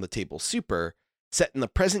Fables Around the Table Super, set in the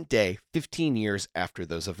present day 15 years after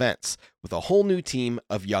those events, with a whole new team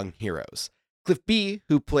of young heroes. Cliff B.,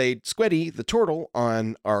 who played Squeddy the Turtle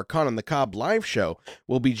on our Con on the Cob live show,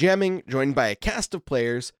 will be jamming, joined by a cast of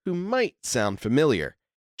players who might sound familiar.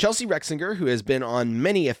 Chelsea Rexinger, who has been on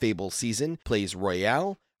many a Fable season, plays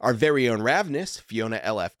Royale. Our very own Ravnus, Fiona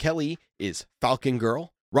L.F. Kelly, is Falcon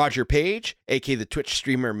Girl. Roger Page, aka the Twitch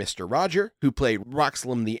streamer Mr. Roger, who played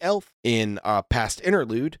Roxlum the Elf in a past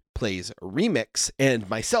interlude, plays Remix, and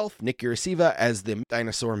myself, Nick Urasiva, as the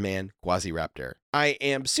Dinosaur Man Quasiraptor. I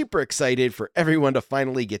am super excited for everyone to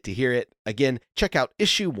finally get to hear it. Again, check out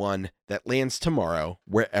issue 1 that lands tomorrow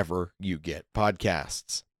wherever you get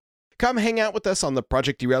podcasts. Come hang out with us on the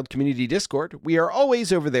Project Derailed community Discord. We are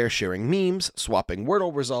always over there sharing memes, swapping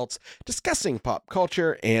Wordle results, discussing pop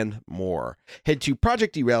culture, and more. Head to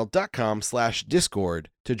projectderailed.com/Discord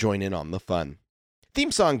to join in on the fun.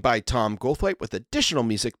 Theme song by Tom Goldthwait with additional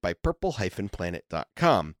music by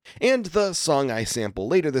purple-planet.com. And the song I sample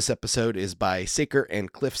later this episode is by Saker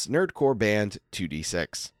and Cliff's nerdcore band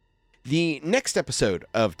 2D6. The next episode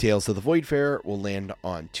of Tales of the Voidfarer will land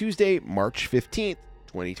on Tuesday, March 15th,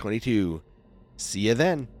 2022. See you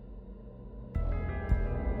then.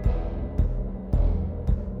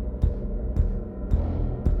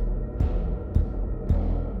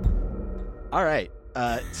 All right.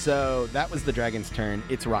 So that was the dragon's turn.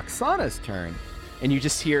 It's Roxana's turn. And you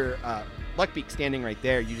just hear Luckbeak standing right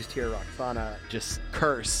there. You just hear Roxana just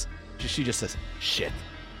curse. She just says, shit.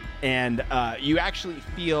 And you actually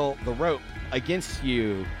feel the rope against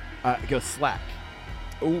you go slack.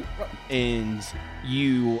 Ooh. And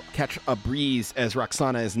you catch a breeze as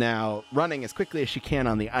Roxana is now running as quickly as she can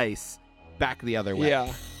on the ice back the other way.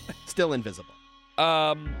 Yeah. Still invisible.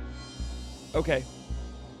 Okay.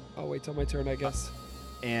 I'll wait till my turn, I guess.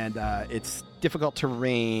 And it's difficult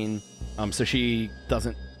terrain, so she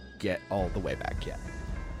doesn't get all the way back yet.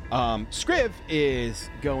 Scriv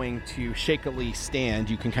is going to shakily stand.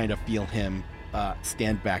 You can kind of feel him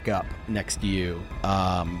stand back up next to you.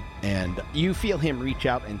 And you feel him reach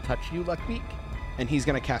out and touch you, Luckbeak, and he's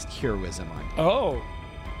going to cast Heroism on you. Oh.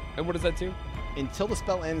 And what does that do? Until the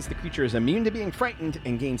spell ends, the creature is immune to being frightened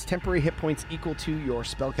and gains temporary hit points equal to your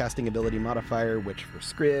spellcasting ability modifier, which for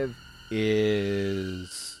Scriv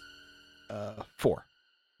is 4.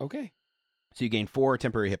 Okay. So you gain 4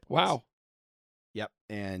 temporary hit points. Wow. Yep.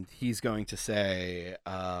 And he's going to say,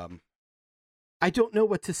 I don't know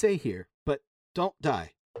what to say here, but don't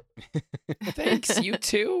die. Thanks, you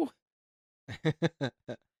too.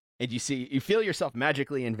 And you feel yourself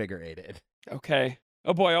magically invigorated. Okay.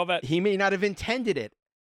 Oh boy, all that. He may not have intended it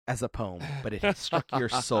as a poem, but it has struck your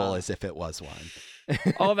soul as if it was one.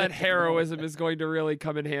 All that heroism is going to really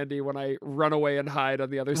come in handy when I run away and hide on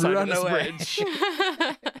the other side of this bridge.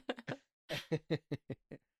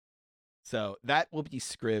 So that will be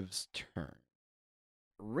Scriv's turn.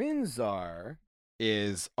 Rinzar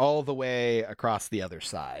is all the way across the other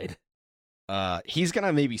side. He's going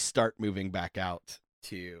to maybe start moving back out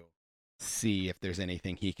to see if there's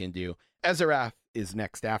anything he can do. Ezerath is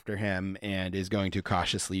next after him and is going to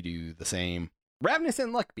cautiously do the same. Ravnus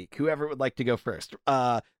and Luckbeak, whoever would like to go first.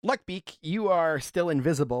 Luckbeak, you are still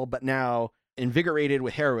invisible, but now invigorated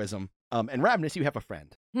with heroism. And Ravnus, you have a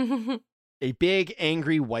friend. A big,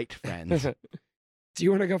 angry, white friend. Do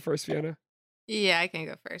you want to go first, Fiona? Yeah, I can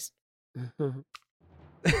go first.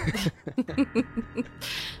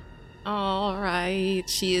 All right.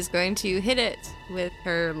 She is going to hit it with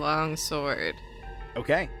her long sword.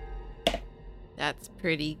 Okay. That's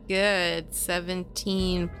pretty good.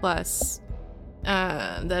 17 plus.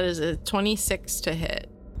 That is a 26 to hit.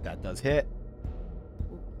 That does hit.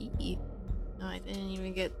 Ooh, no, I didn't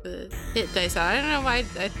even get the hit dice out. I don't know why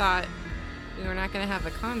I thought we were not going to have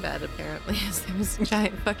a combat, apparently, as there was a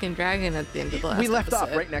giant fucking dragon at the end of the last We left episode.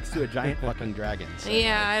 off right next to a giant fucking dragon. So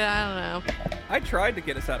Yeah, I don't know. I tried to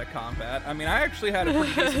get us out of combat. I mean, I actually had a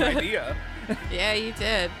pretty decent idea. Yeah, you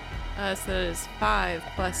did. So it is 5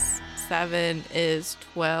 plus 7 is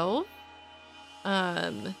 12.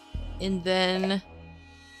 And then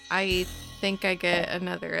I think I get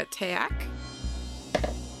another attack.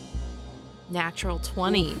 Natural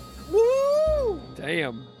 20. Woo!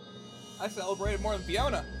 Damn. I celebrated more than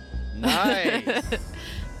Fiona. Nice.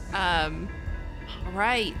 All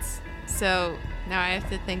right. So now I have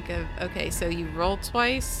to think of, okay, so you roll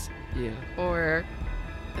twice Yeah. or,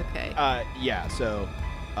 okay. Yeah, so,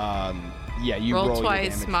 you Roll roll your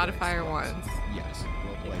twice, damage modifier twice. once. Yes,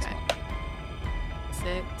 roll twice.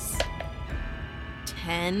 Okay. 6,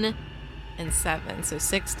 10, and 7. So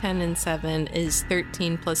 6, 10, and 7 is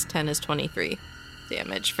 13 plus 10 is 23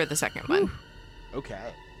 damage for the second one.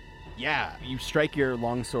 Okay. Yeah, you strike your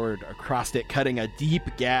longsword across it, cutting a deep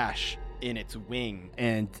gash in its wing,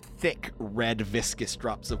 and thick, red, viscous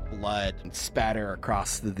drops of blood spatter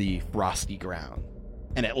across the frosty ground.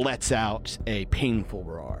 And it lets out a painful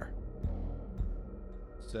roar.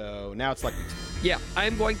 So now it's like, Yeah,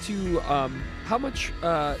 I'm going to, how much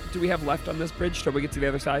do we have left on this bridge till we get to the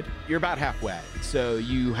other side? you're about halfway. So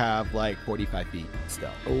you have like 45 feet still.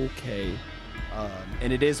 Okay.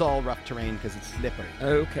 And it is all rough terrain because it's slippery.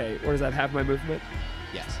 Okay. Or does that have my movement?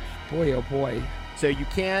 Yes. Boy, oh boy. So you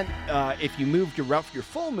can, if you moved your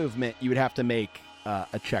full movement, you would have to make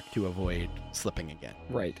a check to avoid slipping again.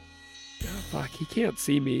 Right. Oh, fuck, he can't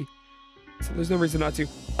see me. So there's no reason not to.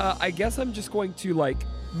 I guess I'm just going to, like,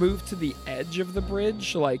 move to the edge of the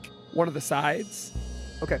bridge, like, one of the sides.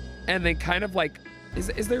 Okay. And then kind of, like, is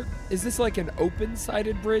this, like, an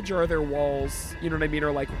open-sided bridge, or are there walls, you know what I mean,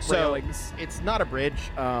 or, like, railings? It's not a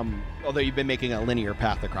bridge, although you've been making a linear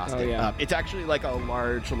path across it. Yeah. It's actually like a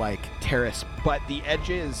large, like, terrace, but the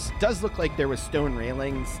edges does look like there was stone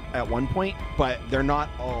railings at one point, but they're not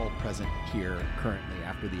all present here currently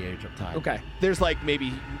after the age of time. Okay. There's, like,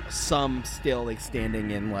 maybe some still, like,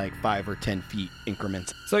 standing in, like, 5 or 10 feet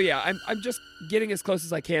increments. So, yeah, I'm just getting as close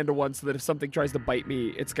as I can to one so that if something tries to bite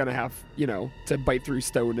me, it's going to have, to bite through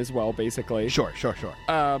stone as well, basically. Sure.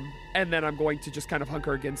 And then I'm going to just kind of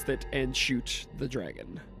hunker against it and shoot the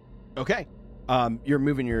dragon. Okay. You're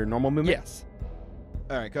moving your normal movement? Yes.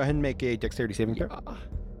 All right, go ahead and make a dexterity saving throw.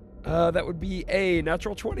 That would be a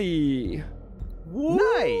natural 20.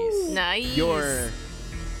 Nice. Nice. Your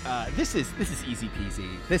this is easy peasy.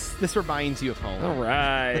 This reminds you of home. All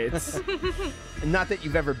right. Not that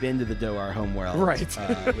you've ever been to the Doar homeworld, Right.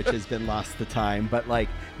 Which has been lost to time, but like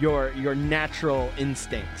your natural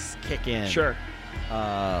instincts kick in. Sure.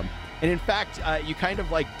 And in fact, you kind of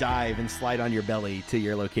like dive and slide on your belly to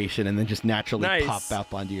your location, and then just naturally Nice. pop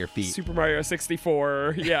up onto your feet. Super Mario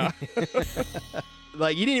 64. Yeah.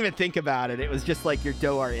 Like you didn't even think about it. It was just like your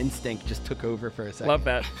Doar instinct just took over for a second. Love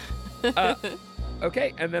that.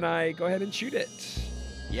 Okay, and then I go ahead and shoot it.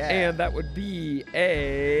 Yeah. And that would be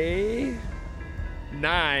a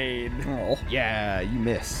 9. Oh. Yeah, you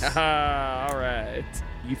miss. All right.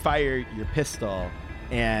 You fire your pistol,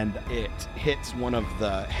 and it hits one of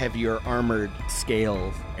the heavier armored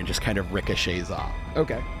scales and just kind of ricochets off.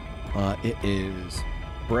 Okay. It is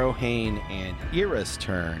Brohane and Ira's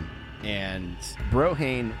turn, and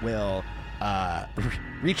Brohane will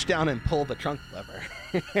reach down and pull the trunk lever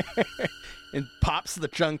and pops the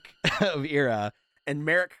trunk of Ira, and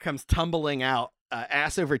Merrick comes tumbling out,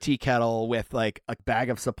 ass over tea kettle with like a bag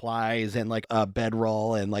of supplies and like a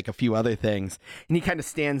bedroll and like a few other things. And he kind of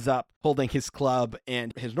stands up holding his club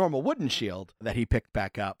and his normal wooden shield that he picked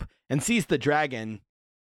back up and sees the dragon.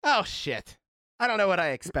 Oh shit. I don't know what I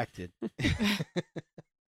expected.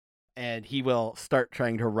 And he will start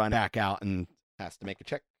trying to run back out and has to make a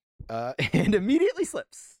check and immediately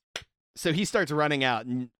slips. So he starts running out,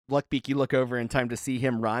 and Luckbeak, you look over in time to see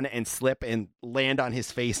him run and slip and land on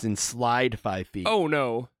his face and slide 5 feet. Oh,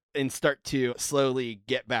 no. And start to slowly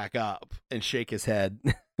get back up and shake his head.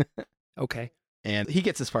 Okay. And he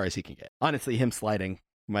gets as far as he can get. Honestly, him sliding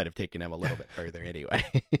might have taken him a little bit further anyway.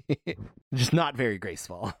 Just not very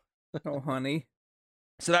graceful. Oh, honey.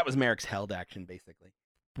 So that was Merrick's held action, basically.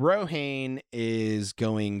 Brohane is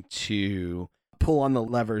going to pull on the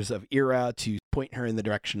levers of Ira to point her in the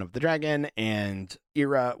direction of the dragon, and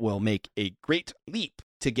Ira will make a great leap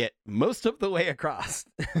to get most of the way across,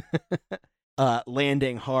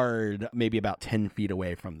 landing hard, maybe about 10 feet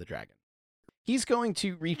away from the dragon. He's going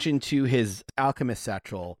to reach into his alchemist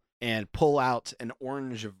satchel and pull out an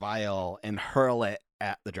orange vial and hurl it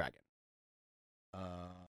at the dragon.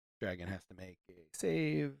 Dragon has to make a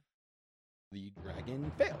save. The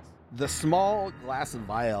dragon fails. The small glass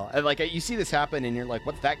vial, like you see this happen and you're like,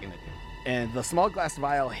 what's that gonna do? And the small glass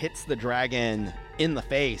vial hits the dragon in the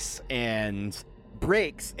face and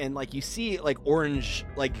breaks, and like you see like orange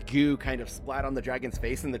like goo kind of splat on the dragon's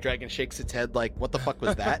face, and the dragon shakes its head like, what the fuck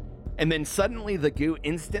was that? And then suddenly the goo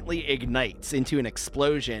instantly ignites into an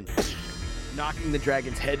explosion, knocking the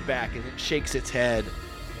dragon's head back, and it shakes its head.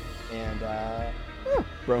 And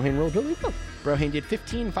Brohane rolled really well. Brohane did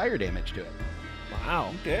 15 fire damage to it.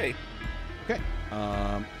 Wow. Okay. Okay.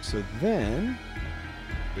 So then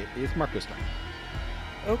it is Marco's turn.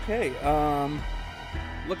 Okay,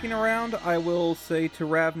 looking around, I will say to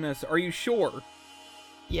Ravnus, are you sure?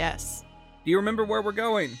 Yes. Do you remember where we're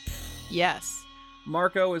going? Yes.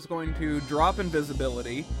 Marco is going to drop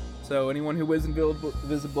invisibility, so anyone who is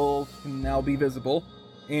invisible can now be visible,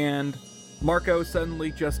 and Marco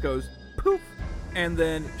suddenly just goes poof, and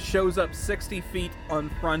then shows up 60 feet on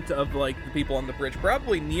front of, like, the people on the bridge,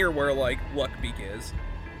 probably near where, like, Luckbeak is.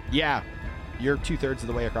 Yeah, you're 2/3 of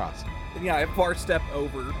the way across. And yeah, I far step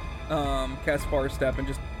over, cast far step, and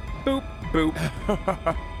just boop,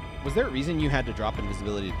 boop. Was there a reason you had to drop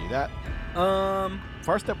invisibility to do that?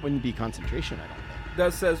 Far step wouldn't be concentration, I don't think.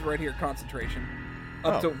 Does says right here, concentration.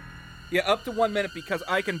 Up to 1 minute, because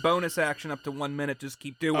I can bonus action up to 1 minute, just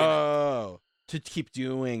keep doing it. Oh, to keep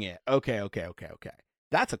doing it. Okay.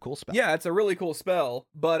 That's a cool spell. Yeah, it's a really cool spell,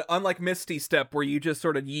 but unlike Misty Step, where you just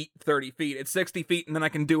sort of yeet 30 feet, it's 60 feet, and then I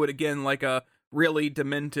can do it again like a really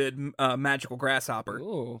demented magical grasshopper.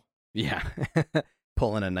 Ooh. Yeah.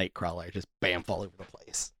 Pulling a Nightcrawler, just bam, all over the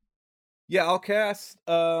place. Yeah, I'll cast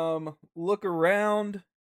Look Around.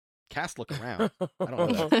 Cast Look Around. I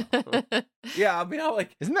don't know that. Yeah, I mean, I'll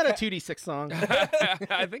like... Isn't that a 2D6 song?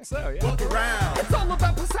 I think so, yeah. Look around. It's all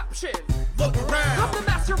about perception. Look around. I'm the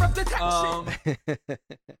master of detection.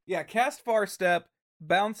 Yeah, cast Far Step,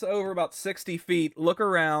 bounce over about 60 feet, look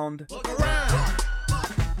around. Look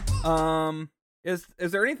around. Is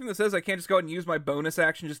there anything that says I can't just go ahead and use my bonus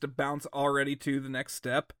action just to bounce already to the next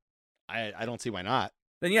step? I don't see why not.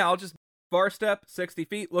 Then yeah, I'll just Far Step, 60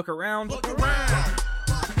 feet, look around. Look around.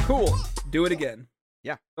 Cool. Do it again.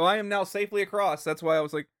 Yeah. So I am now safely across. That's why I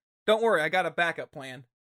was like, don't worry, I got a backup plan.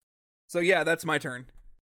 So yeah, that's my turn.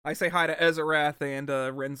 I say hi to Ezerath and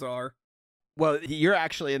Renzar. Well, you're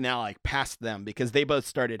actually now like past them because they both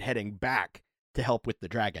started heading back to help with the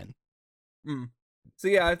dragon. So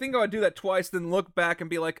yeah, I think I would do that twice, then look back and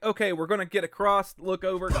be like, okay, we're gonna get across, look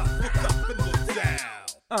over. Look up and look down.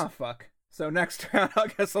 Oh, fuck. So next round, I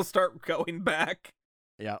guess I'll start going back.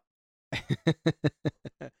 Yeah.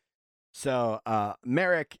 So,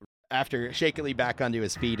 Merrick, after shakily back onto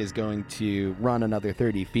his feet, is going to run another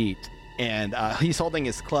 30 feet. And he's holding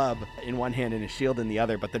his club in one hand and his shield in the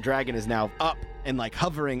other, but the dragon is now up and like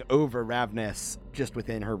hovering over Ravnus, just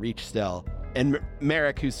within her reach still. And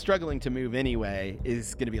Merrick, who's struggling to move anyway,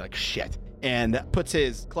 is going to be like, shit, and puts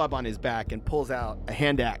his club on his back and pulls out a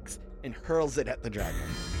hand axe and hurls it at the dragon.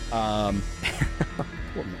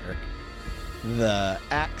 Poor Merrick. The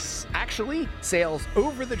axe actually sails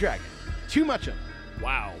over the dragon. Too much of it.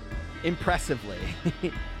 Wow. Impressively.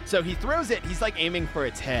 So he throws it, he's like aiming for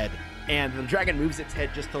its head, and the dragon moves its head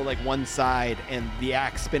just to like one side, and the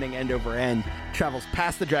axe, spinning end over end, travels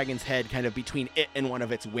past the dragon's head, kind of between it and one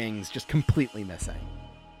of its wings, just completely missing.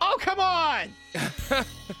 Oh, come on!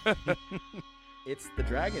 It's the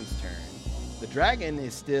dragon's turn. The dragon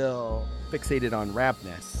is still fixated on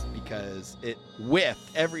Ravnus because it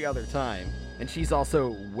whiffed every other time, and she's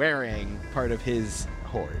also wearing part of his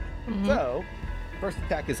hoard. Mhm. So, first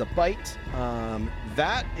attack is a bite.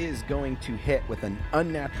 That is going to hit with an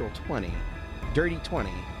unnatural 20. Dirty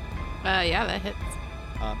 20. Yeah, that hits.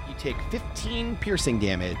 You take 15 piercing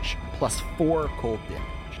damage plus 4 cold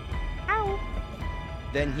damage. Ow.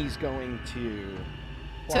 Then he's going to...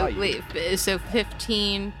 So claw you. wait, so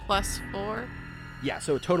 15 plus 4? Yeah,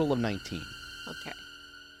 so a total of 19. Okay.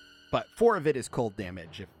 But 4 of it is cold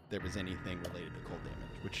damage if there was anything related to cold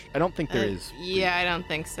damage, which I don't think there is. Yeah, I don't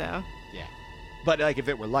think so. Yeah. But like if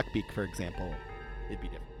it were Luckbeak, for example, it'd be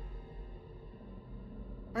different.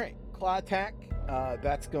 All right, claw attack.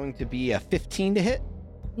 That's going to be a 15 to hit.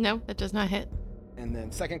 No, that does not hit. And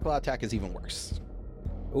then second claw attack is even worse.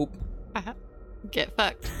 Oop. Get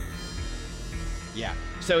fucked. Yeah.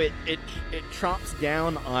 So it chomps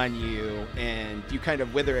down on you, and you kind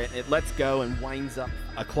of wither it. It lets go and winds up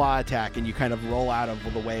a claw attack, and you kind of roll out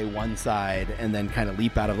of the way one side, and then kind of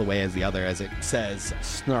leap out of the way as the other, as it says,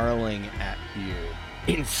 snarling at you,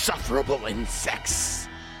 "Insufferable insects."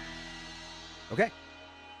 Okay.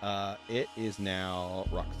 It is now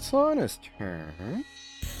Roxana's turn.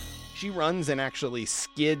 She runs and actually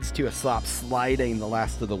skids to a stop, sliding the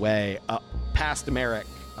last of the way up past Merrick,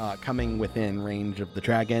 coming within range of the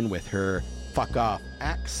dragon with her fuck off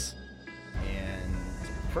axe. And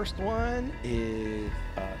first one is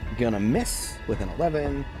gonna miss with an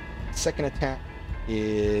 11. Second attack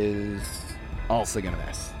is also gonna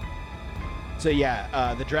miss. So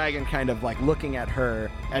yeah, the dragon kind of like looking at her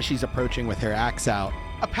as she's approaching with her axe out,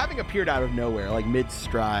 having appeared out of nowhere, like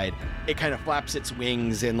mid-stride, it kind of flaps its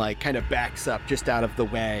wings and like kind of backs up just out of the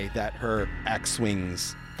way that her axe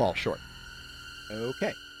swings fall short.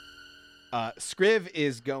 Okay. Scriv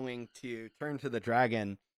is going to turn to the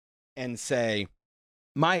dragon and say,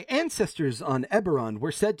 "My ancestors on Eberron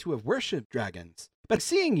were said to have worshipped dragons, but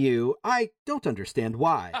seeing you, I don't understand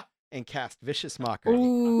why." And cast Vicious Mockery.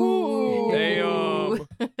 Ooh. Damn.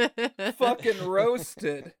 Fucking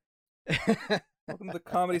roasted. Welcome to the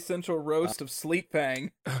Comedy Central roast of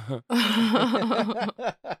Sleepfang.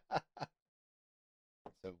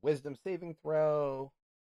 So wisdom saving throw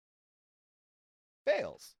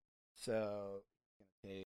fails. So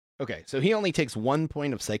okay, so he only takes 1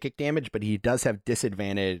 point of psychic damage, but he does have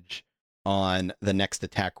disadvantage on the next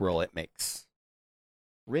attack roll it makes.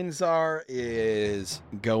 Rinzar is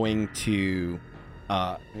going to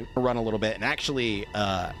run a little bit and actually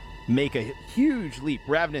make a huge leap.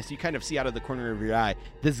 Ravnus, you kind of see out of the corner of your eye.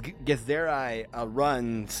 This Gezerai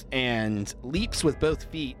runs and leaps with both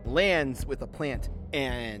feet, lands with a plant,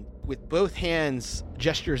 and with both hands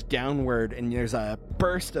gestures downward, and there's a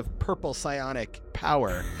burst of purple psionic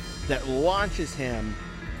power that launches him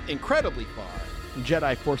incredibly far.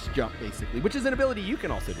 Jedi force jump, basically, which is an ability you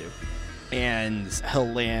can also do. And he'll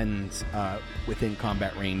land within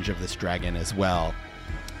combat range of this dragon as well.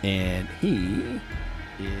 And he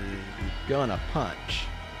is gonna punch.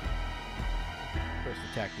 First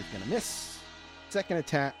attack is gonna miss. Second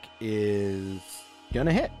attack is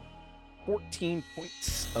gonna hit. 14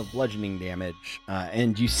 points of bludgeoning damage.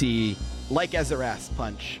 And you see, like Ezerath's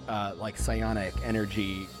punch, like psionic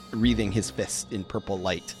energy wreathing his fist in purple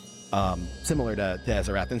light. Similar to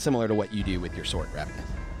Ezerath and similar to what you do with your sword, Ravnus.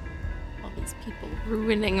 All these people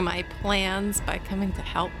ruining my plans by coming to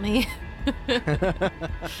help me.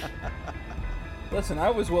 Listen, I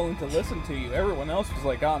was willing to listen to you. Everyone else was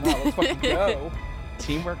like, oh no, let's fucking go.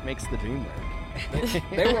 Teamwork makes the dream work.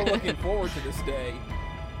 They were looking forward to this day.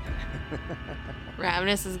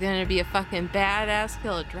 Ravnus is gonna be a fucking badass,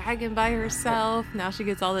 kill a dragon by herself. Now she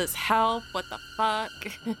gets all this help. What the fuck?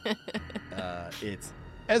 It's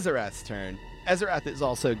Ezerath's turn. Ezerath is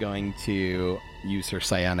also going to use her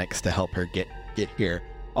psionics to help her get here.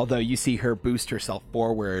 Although you see her boost herself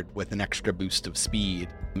forward with an extra boost of speed.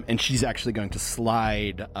 And she's actually going to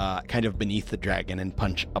slide kind of beneath the dragon and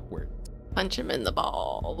punch upward. Punch him in the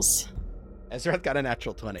balls. Ezerath got a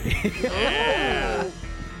natural 20. Ooh.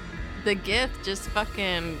 The gift just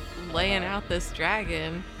fucking laying out this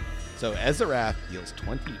dragon. So Ezerath deals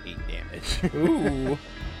 28 damage. Ooh.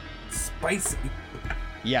 Spicy.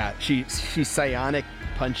 Yeah, she psionic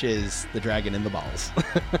punches the dragon in the balls.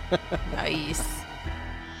 Nice.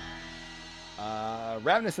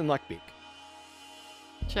 Ravnus and Luckbeak.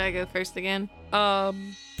 Should I go first again? Yeah,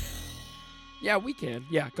 we can.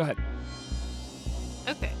 Yeah, go ahead.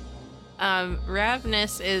 Okay.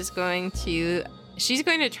 Ravnus is going to... She's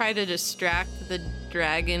going to try to distract the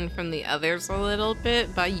dragon from the others a little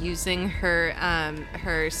bit by using her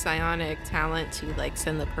her psionic talent to like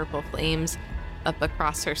send the purple flames up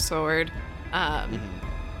across her sword.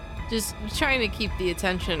 Just trying to keep the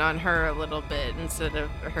attention on her a little bit instead of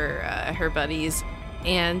her buddies.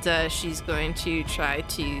 And she's going to try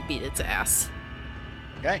to beat its ass.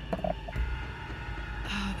 Okay.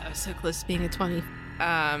 Oh, that was so close to being a 20.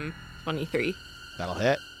 23. That'll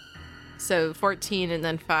hit. So 14 and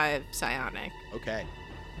then 5 psionic. Okay.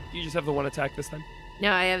 You just have the one attack this time?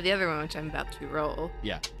 No, I have the other one, which I'm about to roll.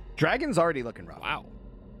 Yeah. Dragon's already looking rough. Wow.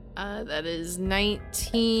 That is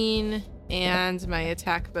 19, and my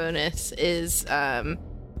attack bonus is 9,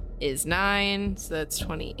 so that's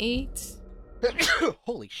 28.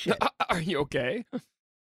 Holy shit. Are you okay?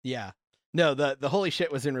 Yeah. No, the holy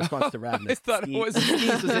shit was in response to Ravnus. I thought it was-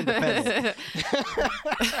 Sneeze was independent.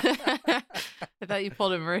 I thought you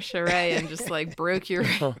pulled a Marisha Ray and just like broke your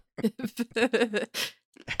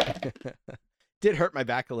Did hurt my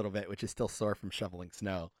back a little bit, which is still sore from shoveling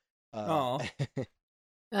snow. Aw.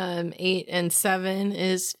 8 and 7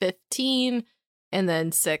 is 15, and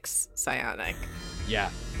then 6 psionic. Yeah,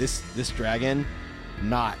 this dragon,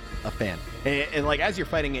 not a fan. And like as you're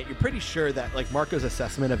fighting it, you're pretty sure that like Marco's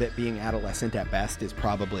assessment of it being adolescent at best is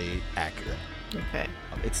probably accurate. Okay.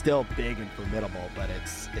 It's still big and formidable, but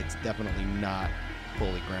it's definitely not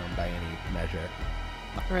fully grown by any measure.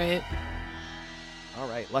 Right. All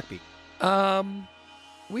right, Luckbeak.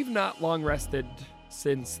 We've not long rested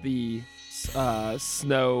since the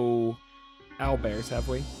snow owlbears, have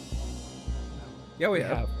we? Yeah, we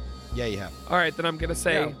have. Yeah, you have. All right, then I'm gonna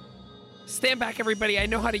say, Yeah. stand back, everybody. I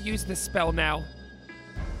know how to use this spell now.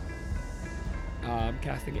 I'm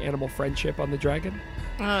casting Animal Friendship on the dragon.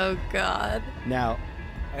 Oh, God. Now,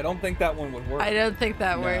 I don't think that one would work. I don't think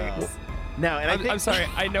that No. works. no, and I think, I'm sorry,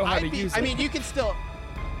 I know how to use it. I mean, you can still,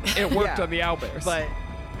 It worked Yeah, on the owlbears. but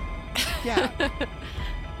yeah,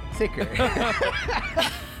 sicker.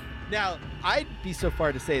 Now, I'd be so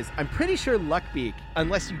far to say is I'm pretty sure Luckbeak,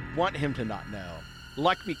 unless you want him to not know,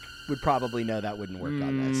 Luckbeak would probably know that wouldn't work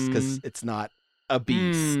on this because it's not a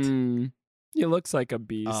beast. He looks like a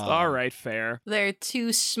beast. All right, fair. They're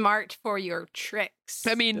too smart for your tricks.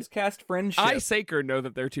 I mean, Just cast friendship. I, Saker, know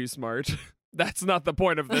that they're too smart. That's not the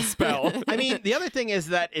point of this spell. I mean, the other thing is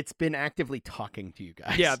that it's been actively talking to you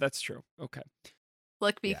guys. Yeah, that's true. Okay.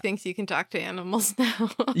 Luckbeak thinks you can talk to animals now.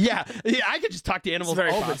 Yeah, I could just talk to animals very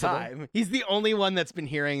all possible. the time. He's the only one that's been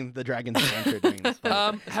hearing the dragon's banter during this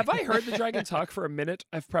fight. Have I heard the dragon talk for a minute?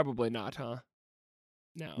 I've probably not, huh?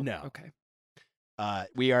 No. No. Okay.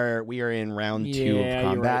 We are in round 2 Yeah, of you're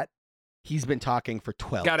combat. right. He's been talking for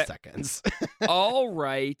 12 Got it. seconds. All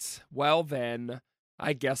right. Well, then,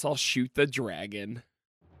 I guess I'll shoot the dragon.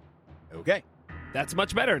 Okay. That's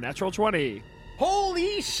much better. Natural 20.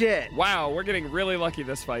 Holy shit! Wow, we're getting really lucky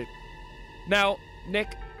this fight. Now, Nick,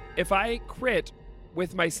 if I crit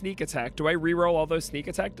with my sneak attack, do I reroll all those sneak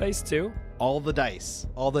attack dice too? All the dice.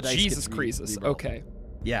 Jesus get Christus. re-rolled. Okay.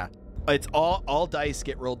 Yeah. It's all dice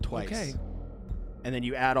get rolled twice. Okay. And then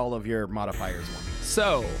you add all of your modifiers once.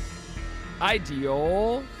 So, I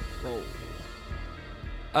deal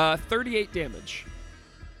 38 damage.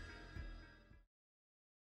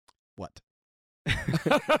 What?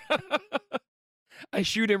 I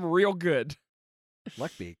shoot him real good.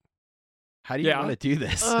 Luckbeak. How do you Yeah. want to do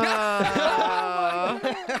this? Uh,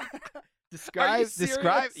 describe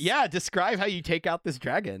serious? describe how you take out this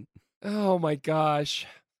dragon. Oh my gosh.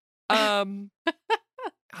 I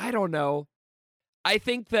don't know. I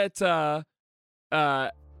think that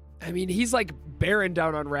I mean, he's like bearing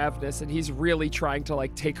down on Ravnus and he's really trying to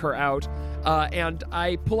like take her out. And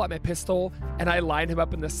I pull out my pistol and I line him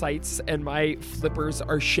up in the sights and my flippers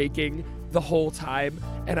are shaking the whole time.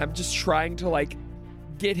 And I'm just trying to like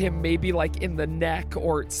get him maybe like in the neck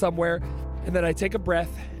or somewhere. And then I take a breath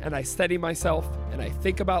and I steady myself and I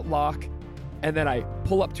think about Locke. And then I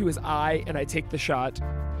pull up to his eye and I take the shot.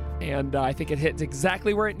 And I think it hits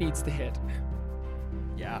exactly where it needs to hit.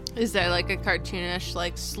 Yeah. is there like a cartoonish,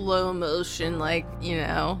 like slow motion, like, you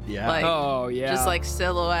know? Yeah. Like, Oh, yeah. just like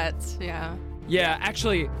silhouettes. Yeah. Yeah,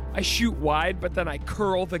 actually, I shoot wide, but then I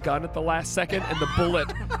curl the gun at the last second, and the bullet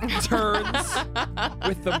turns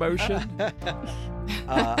with the motion.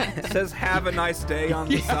 It says "Have a nice day" on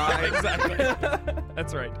the side. Exactly.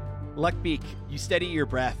 That's right. Luckbeak, you steady your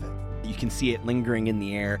breath. You can see it lingering in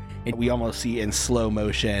the air, and we almost see in slow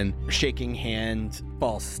motion, shaking hand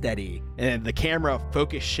falls steady. And the camera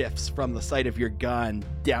focus shifts from the sight of your gun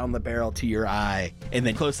down the barrel to your eye, and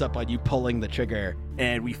then close up on you pulling the trigger.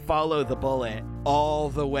 And we follow the bullet all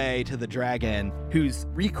the way to the dragon, who's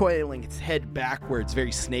recoiling its head backwards,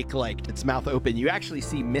 very snake-like, its mouth open. You actually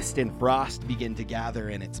see mist and frost begin to gather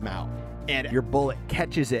in its mouth. And your bullet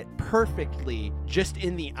catches it perfectly just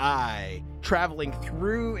in the eye, traveling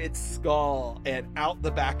through its skull and out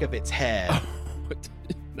the back of its head.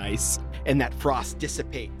 Nice. And that frost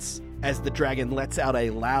dissipates as the dragon lets out a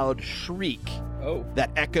loud shriek Oh. that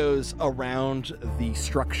echoes around the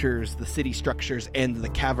structures, the city structures, and the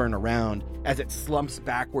cavern around as it slumps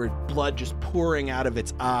backward, blood just pouring out of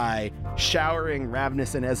its eye, showering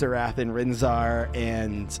Ravnus and Ezerath and Rinzar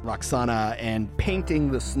and Roxana, and painting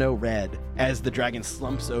the snow red as the dragon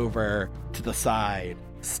slumps over to the side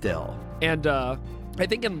still. And I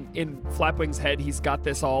think in Flapwing's head, he's got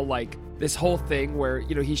this all like this whole thing where,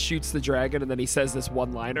 you know, he shoots the dragon and then he says this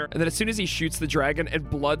one-liner. And then as soon as he shoots the dragon and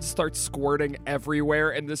blood starts squirting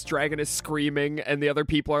everywhere and this dragon is screaming and the other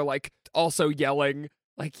people are like also yelling,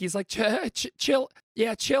 like he's like, chill.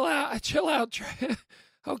 Yeah, chill out.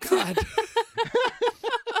 Oh, God.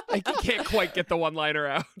 Like he can't quite get the one-liner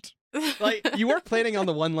out. Like, you weren't planning on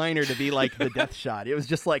the one-liner to be like the death shot. It was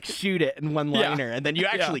just like shoot it in one-liner, and then you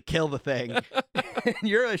actually kill the thing.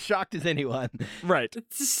 You're as shocked as anyone. Right.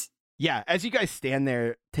 Yeah, as you guys stand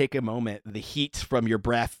there, take a moment. The heat from your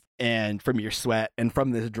breath and from your sweat and from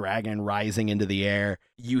this dragon rising into the air,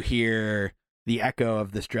 you hear the echo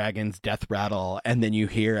of this dragon's death rattle, and then you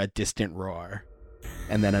hear a distant roar,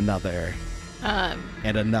 and then another,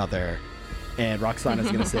 and another. And Roxana's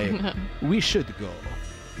going to say, "We should go."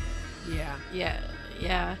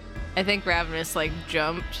 Yeah. I think Ravnus like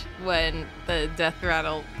jumped when the death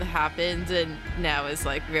rattle happened and now is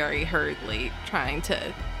like very hurriedly trying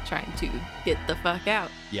to get the fuck out.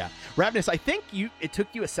 Yeah. Ravnus, I think it took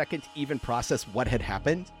you a second to even process what had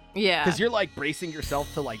happened. Yeah. Because you're like bracing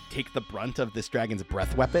yourself to like take the brunt of this dragon's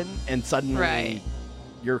breath weapon, and suddenly Right.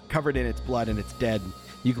 you're covered in its blood and it's dead.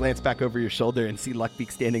 You glance back over your shoulder and see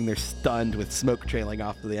Luckbeak standing there stunned with smoke trailing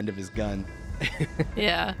off the end of his gun.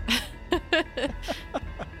 Yeah.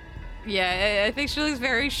 Yeah, I think she looks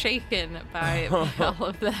very shaken by all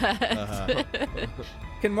of that.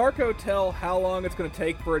 Can Marco tell how long it's going to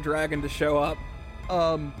take for a dragon to show up?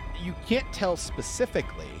 You can't tell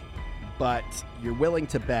specifically, but you're willing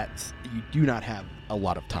to bet you do not have a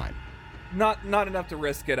lot of time. Not enough to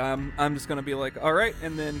risk it. I'm just going to be like, all right,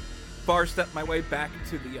 and then bar step my way back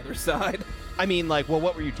to the other side. I mean, like, well,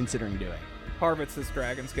 what were you considering doing? Harvest his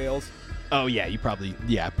dragon scales. Oh yeah, you probably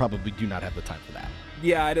do not have the time for that.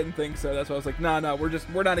 Yeah, I didn't think so. That's why I was like, no,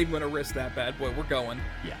 we're not even going to risk that bad boy. We're going.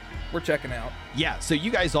 Yeah. We're checking out. Yeah, so you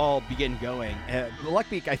guys all begin going.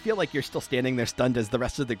 Luckbeak, I feel like you're still standing there stunned as the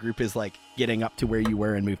rest of the group is like getting up to where you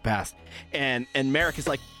were and move past. And Merrick is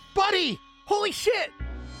like, buddy, holy shit!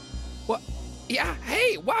 What? Yeah.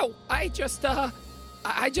 Hey. Wow. I just.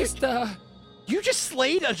 You just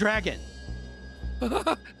slayed a dragon.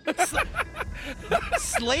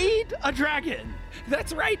 Slayed a dragon.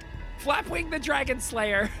 That's right. Flapwing the Dragon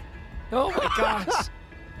Slayer. Oh my gosh.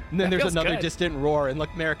 And then That there's feels another good. distant roar, and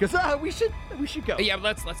look, Merrick goes, we should go. Yeah.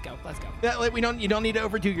 Let's go. Yeah, like, you don't need to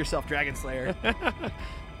overdo yourself, Dragon Slayer.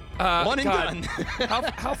 One and God.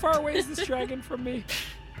 done. How far away is this dragon from me?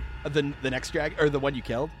 The next dragon, or the one you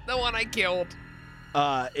killed? The one I killed.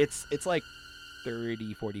 It's like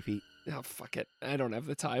 30, 40 feet. Oh, fuck it. I don't have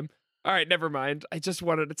the time. All right, never mind. I just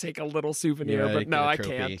wanted to take a little souvenir, Yeah, but get no, a I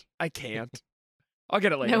trophy. can't. I can't. I'll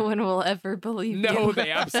get it later. No one will ever believe you. No,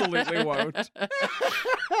 they absolutely won't.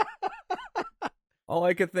 All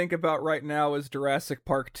I could think about right now is Jurassic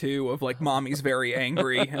Park 2 of like mommy's very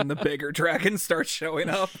angry and the bigger dragon starts showing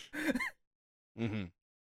up. Mm-hmm.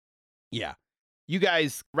 Yeah. You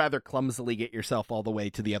guys rather clumsily get yourself all the way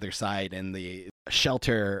to the other side and the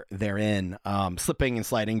shelter therein, slipping and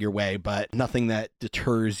sliding your way, but nothing that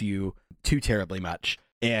deters you too terribly much.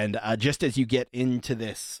 And just as you get into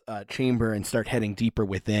this chamber and start heading deeper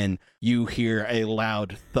within, you hear a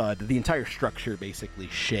loud thud. The entire structure basically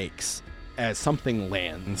shakes as something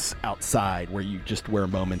lands outside where you just were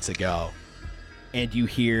moments ago. And you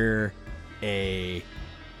hear a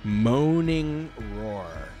moaning roar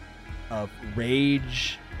of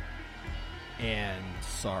rage and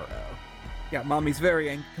sorrow. Yeah, mommy's very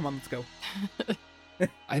angry. Come on, let's go.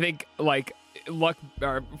 I think, like,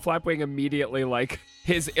 Flapwing immediately, like,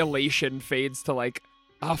 his elation fades to, like,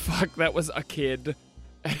 oh, fuck, that was a kid.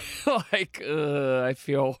 Like, I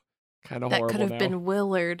feel kind of That horrible could have now. been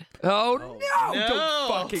Willard. Oh, no! no! Don't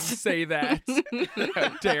fucking say that. How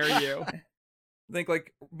dare you? I think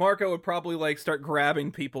like Marco would probably like start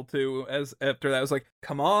grabbing people too as after that. I was like,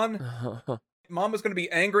 come on. Mom was going to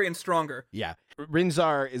be angry and stronger. Yeah.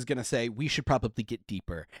 Rinzar is going to say, we should probably get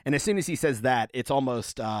deeper. And as soon as he says that, it's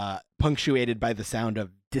almost punctuated by the sound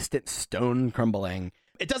of distant stone crumbling.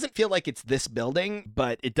 It doesn't feel like it's this building,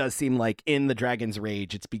 but it does seem like in the Dragon's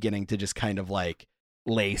Rage, it's beginning to just kind of like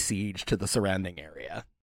lay siege to the surrounding area.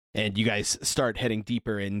 And you guys start heading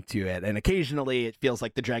deeper into it. And occasionally it feels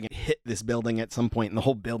like the dragon hit this building at some point and the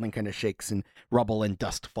whole building kind of shakes and rubble and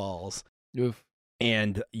dust falls. Oof.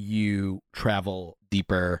 And you travel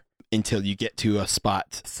deeper until you get to a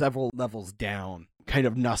spot several levels down, kind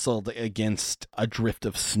of nestled against a drift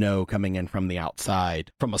of snow coming in from the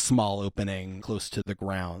outside, from a small opening close to the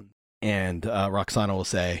ground. And Roxana will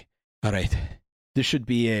say, all right, this should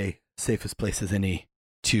be a safe as place as any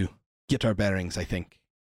to get our bearings, I think.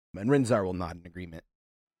 And Rinzar will nod in agreement.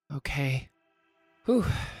 Okay. Whew.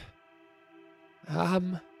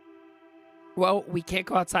 Well, we can't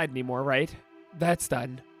go outside anymore, right? That's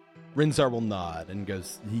done. Rinzar will nod and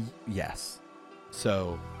goes, yes.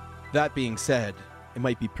 So, that being said, it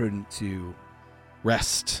might be prudent to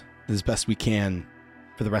rest as best we can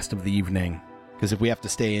for the rest of the evening. Because if we have to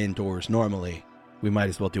stay indoors normally, we might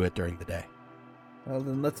as well do it during the day. Well,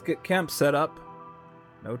 then let's get camp set up.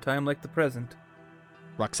 No time like the present.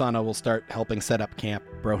 Roxana will start helping set up camp.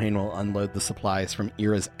 Brohane will unload the supplies from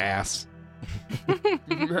Ira's ass.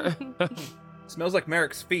 Smells like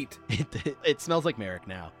Merrick's feet. It smells like Merrick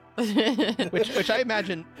now. Which I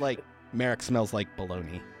imagine, like, Merrick smells like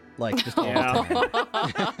bologna. Like, just all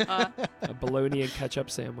the time. A bologna and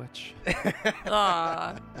ketchup sandwich.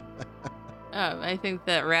 Aw. I think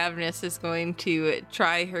that Ravenous is going to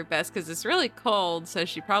try her best because it's really cold, so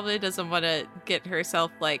she probably doesn't want to get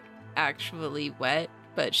herself, like, actually wet.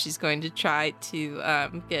 But she's going to try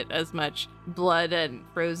to get as much blood and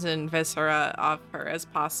frozen viscera off her as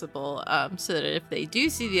possible, so that if they do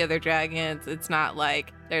see the other dragons, it's not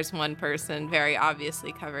like there's one person very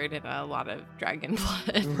obviously covered in a lot of dragon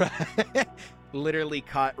blood. Right. Literally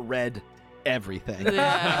caught red everything.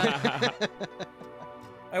 Yeah.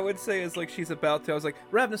 I would say is like she's about to. I was like,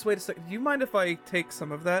 Ravenous, wait a second. Do you mind if I take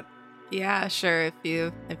some of that? Yeah, sure, if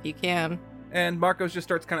you can. And Marcos just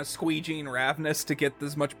starts kind of squeegeeing Ravnus to get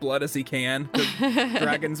as much blood as he can. 'Cause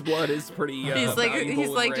dragon's blood is pretty he's like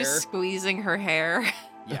valuable and rare. just squeezing her hair.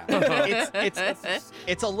 Yeah.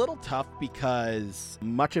 It's a little tough because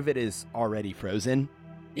much of it is already frozen.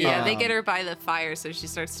 Yeah, they get her by the fire, so she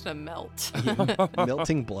starts to melt.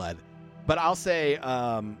 Melting blood. But I'll say,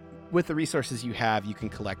 with the resources you have, you can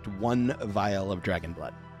collect 1 vial of dragon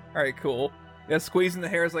blood. All right, cool. Yeah, squeezing the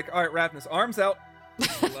hair is like, all right, Ravnus, arms out.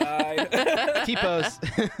 Slide. T-pose.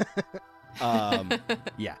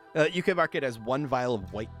 Yeah. You can mark it as 1 vial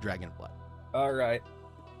of white dragon blood. All right.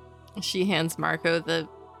 She hands Marco the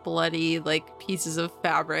bloody like pieces of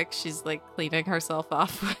fabric she's like cleaning herself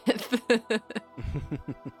off with.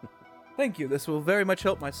 Thank you. This will very much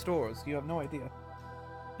help my stores. You have no idea.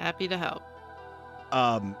 Happy to help.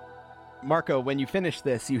 Marco, when you finish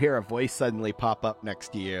this, you hear a voice suddenly pop up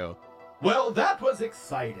next to you. Well, that was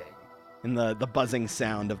exciting. And the buzzing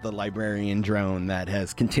sound of the librarian drone that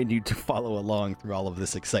has continued to follow along through all of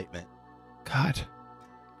this excitement. God.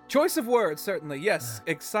 Choice of words, certainly. Yes,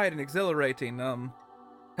 exciting, exhilarating.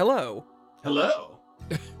 Hello. Hello.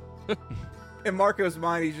 In Marco's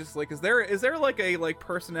mind, he's just like, is there like a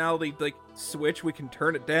personality like switch we can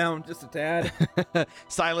turn it down just a tad?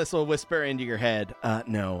 Silas will whisper into your head,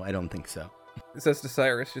 no, I don't think so. It says to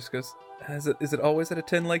Cyrus, just goes, is it always at a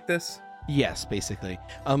 10 like this? Yes, basically.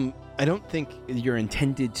 I don't think you're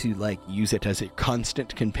intended to like use it as a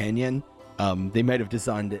constant companion. They might have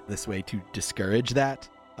designed it this way to discourage that.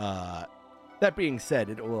 That being said,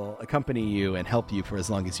 it will accompany you and help you for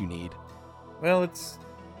as long as you need. Well, it's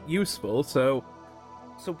useful, so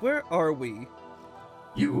where are we?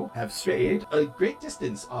 You have strayed a great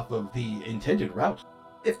distance off of the intended route.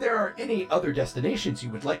 If there are any other destinations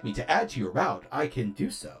you would like me to add to your route, I can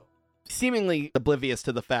do so. Seemingly oblivious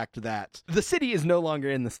to the fact that the city is no longer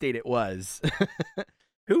in the state it was.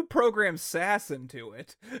 Who programmed sass into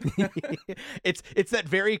it? It's that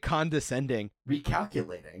very condescending.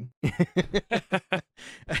 Recalculating.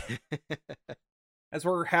 As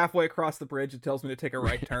we're halfway across the bridge, it tells me to take a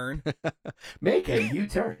right turn. Make a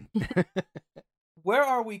U-turn. Where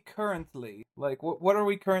are we currently? Like, what are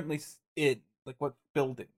we currently in? Like, what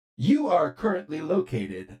building? You are currently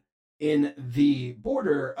located in the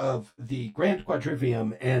border of the Grand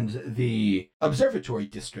Quadrivium and the Observatory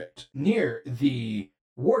District, near the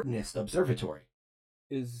Wardenist Observatory.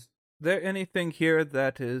 Is there anything here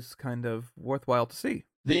that is kind of worthwhile to see?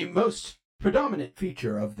 The most predominant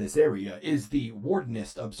feature of this area is the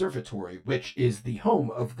Wardenist Observatory, which is the home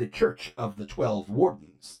of the Church of the 12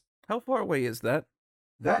 Wardens. How far away is that?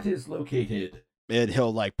 That is located... And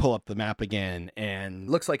he'll like pull up the map again and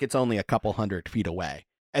looks like it's only a couple 100 feet away.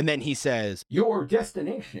 And then he says, Your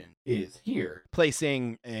destination is here.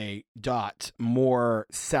 placing a dot more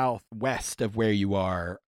southwest of where you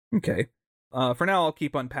are. Okay. For now, I'll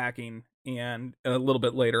keep unpacking, and a little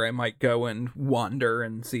bit later, I might go and wander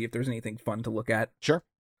and see if there's anything fun to look at. Sure.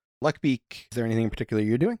 Luckbeak, is there anything in particular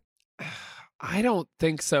you're doing? I don't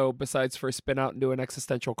think so, besides for a spin out into an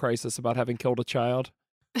existential crisis about having killed a child.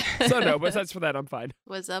 So no, besides for that, I'm fine.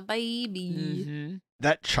 Was a baby. Mm-hmm.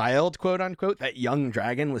 That child, quote unquote, that young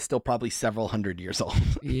dragon was still probably several hundred years old.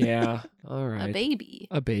 Yeah. All right. A baby.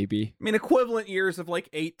 A baby. I mean, equivalent years of like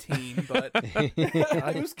 18, but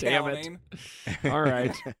who's Damn it. counting? All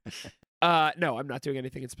right. No, I'm not doing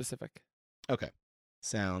anything in specific. Okay.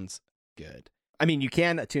 Sounds good. I mean, you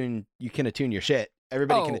can attune your shit.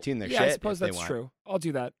 Everybody can attune their shit. I suppose if they that's want. true. I'll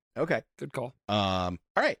do that. Okay. Good call. All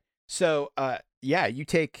right. So, yeah, you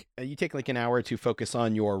take like an hour to focus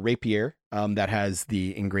on your rapier that has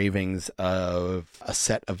the engravings of a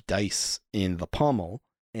set of dice in the pommel.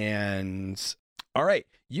 And all right,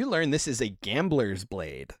 you learn this is a gambler's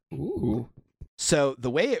blade. Ooh. So the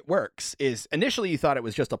way it works is initially you thought it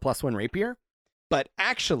was just a +1 rapier, but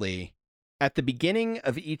actually at the beginning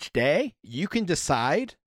of each day, you can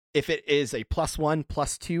decide if it is a +1,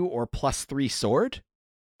 +2, or +3 sword.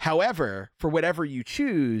 However, for whatever you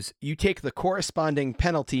choose, you take the corresponding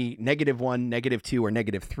penalty -1, -2, or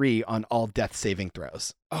 -3 on all death saving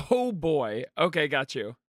throws. Oh boy. Okay, got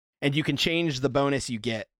you. And you can change the bonus you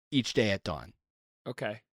get each day at dawn.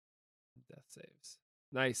 Okay. Death saves.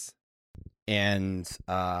 Nice. And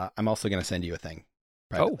I'm also going to send you a thing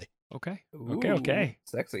privately. Okay. Ooh, Okay.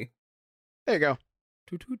 Sexy. There you go.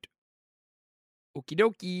 Toot toot. Okie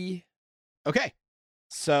dokie. Okay.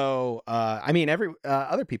 So, I mean, every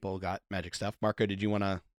other people got magic stuff. Marco, did you want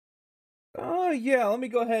to? Yeah, let me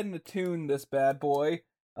go ahead and attune this bad boy.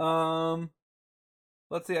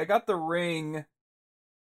 Let's see, I got the ring.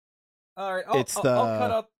 All right, I'll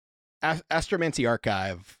cut out Astromancy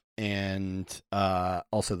Archive and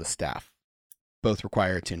also the staff. both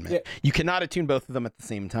require attunement. Yeah. You cannot attune both of them at the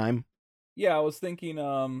same time. Yeah, I was thinking,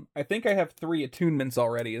 I think I have 3 attunements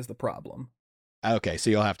already is the problem. Okay, so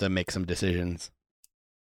you'll have to make some decisions.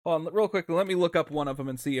 Hold on, real quickly, let me look up one of them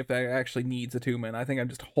and see if that actually needs attunement. I think I'm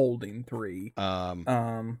just holding 3.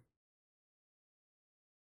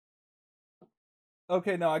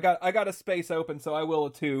 Okay, no, I got a space open, so I will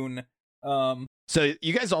attune. So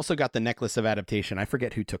you guys also got the Necklace of Adaptation. I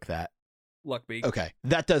forget who took that. Luckbeak. Okay,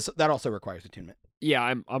 that also requires attunement. Yeah,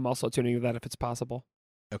 I'm also tuning to that if it's possible.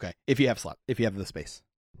 Okay, if you have the space.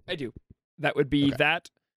 I do. That would be Okay. that,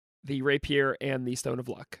 the rapier, and the Stone of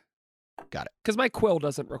Luck. Got it. Because my quill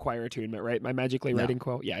doesn't require attunement, right? My magically No. writing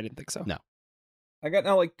quill? Yeah, I didn't think so. No. I got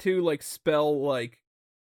now like 2 like spell like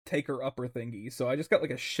taker upper thingies, so I just got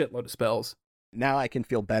like a shitload of spells. Now I can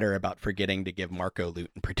feel better about forgetting to give Marco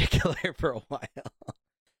loot in particular for a while.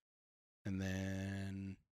 And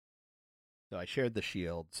then, so I shared the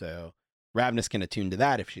shield, so Ravnus can attune to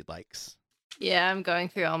that if she likes. Yeah, I'm going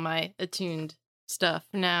through all my attuned stuff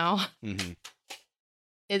now. Mm-hmm.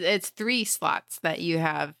 It's 3 slots that you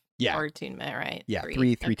have Yeah, for attunement, right? yeah,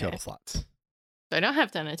 three Okay. total slots. So I don't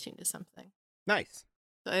have to unattune to something. Nice.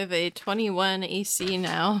 So I have a 21 AC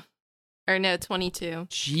now. Or no, 22.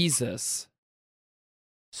 Jesus.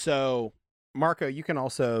 So, Marco, you can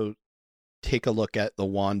also take a look at the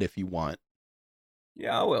wand if you want.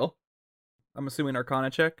 Yeah, I will. I'm assuming Arcana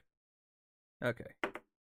check. Okay.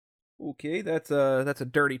 Okay, that's a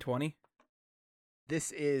dirty 20.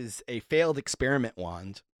 This is a failed experiment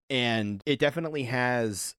wand, and it definitely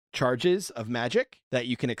has charges of magic that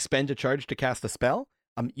you can expend a charge to cast a spell.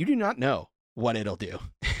 You do not know what it'll do.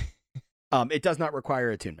 It does not require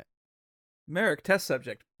attunement. Merrick test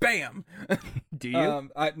subject. Bam. Do you?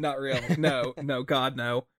 Not really. No, God,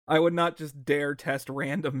 no. I would not just dare test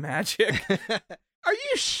random magic. Are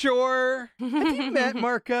you sure? Have you met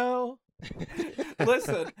Marco?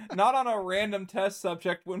 Listen, not on a random test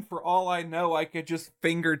subject when for all I know I could just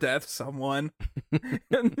finger death someone.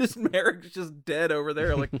 And this Merrick's just dead over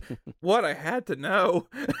there like, what? I had to know.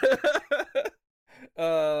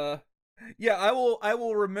 Yeah, I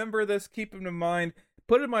will remember this, keep him in mind,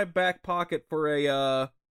 put it in my back pocket for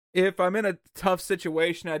a if I'm in a tough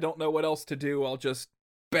situation, I don't know what else to do, I'll just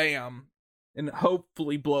bam and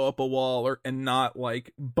hopefully blow up a wall and not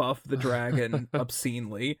like buff the dragon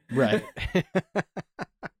obscenely. Right.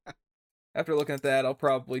 After looking at that, I'll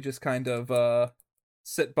probably just kind of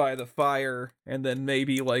sit by the fire and then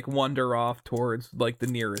maybe like wander off towards like the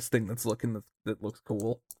nearest thing that looks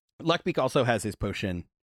cool. Luckbeak also has his potion.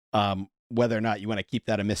 Whether or not you want to keep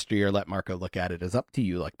that a mystery or let Marco look at it is up to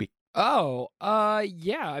you, Luckbeak. Oh,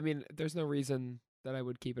 yeah. I mean, there's no reason that I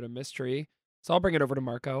would keep it a mystery. So I'll bring it over to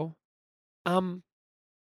Marco.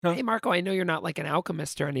 Hey, Marco, I know you're not like an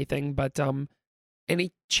alchemist or anything, but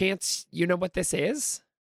any chance you know what this is?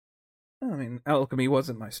 I mean, alchemy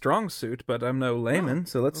wasn't my strong suit, but I'm no layman,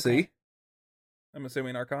 so let's okay. see. I'm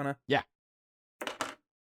assuming Arcana. Yeah.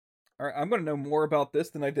 All right, I'm going to know more about this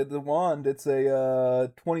than I did the wand. It's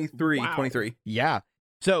a 23. Wow. 23. Yeah.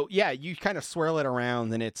 So, yeah, you kind of swirl it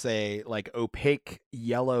around and it's a like opaque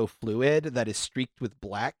yellow fluid that is streaked with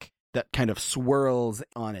black that kind of swirls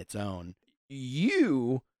on its own.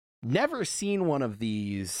 You never seen one of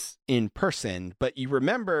these in person, but you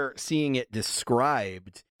remember seeing it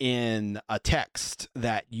described in a text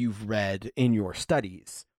that you've read in your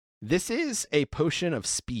studies. This is a potion of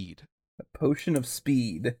speed. A potion of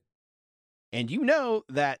speed. And you know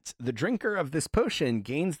that the drinker of this potion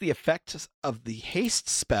gains the effects of the haste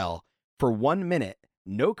spell for 1 minute,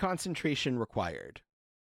 no concentration required.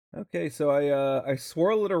 Okay, so I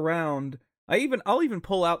swirl it around. I'll even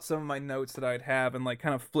pull out some of my notes that I'd have and like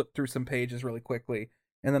kind of flip through some pages really quickly,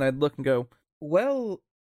 and then I'd look and go, well,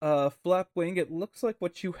 Flapwing, it looks like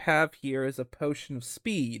what you have here is a potion of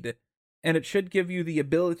speed, and it should give you the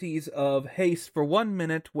abilities of haste for 1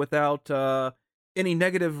 minute without any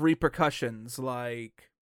negative repercussions, like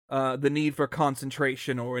the need for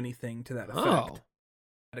concentration or anything to that effect.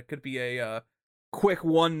 Oh. It could be a quick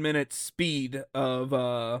 1 minute speed of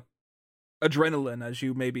adrenaline as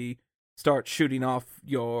you maybe start shooting off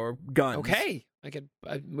your guns. Okay. I could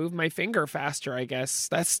move my finger faster, I guess.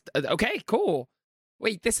 That's okay, cool.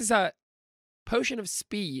 Wait, this is a potion of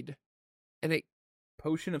speed, and it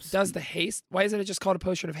Potion of speed. does the haste. Why isn't it just called a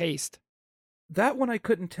potion of haste? That one I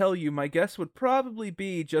couldn't tell you. My guess would probably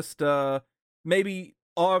be just maybe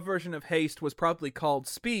our version of haste was probably called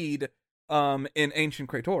speed in ancient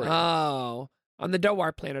Praetoria. Oh, on the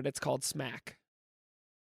Doar planet, it's called smack.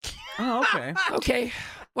 Oh, okay. Okay.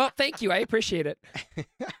 Well, thank you. I appreciate it.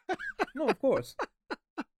 No, of course.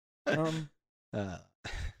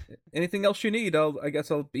 Anything else you need? I guess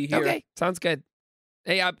I'll be here. Okay, sounds good.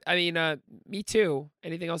 Hey, I mean, me too.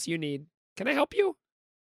 Anything else you need? Can I help you?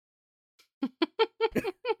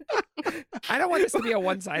 I don't want this to be a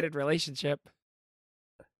one-sided relationship.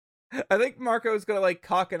 I think Marco's gonna like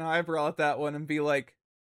cock an eyebrow at that one and be like,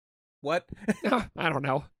 "What?" I don't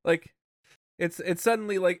know. Like, it's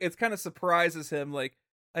suddenly like it kind of surprises him. Like,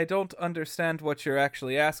 I don't understand what you're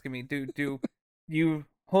actually asking me. Do you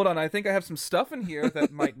hold on? I think I have some stuff in here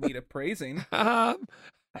that might need appraising.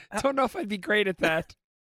 Don't know if I'd be great at that.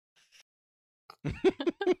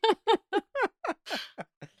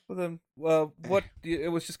 Well, then, what?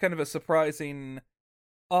 It was just kind of a surprising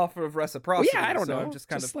offer of reciprocity. Well, yeah, I don't so know. I'm just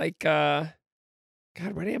kind of like, God,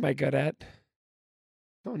 what am I good at?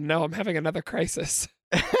 Oh no, I'm having another crisis.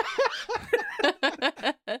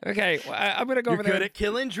 Okay, well, I'm gonna go You're over there. good at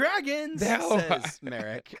killing dragons, No. says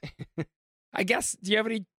Merrick. I guess. Do you have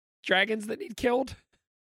any dragons that need killed?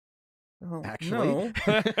 oh, Actually.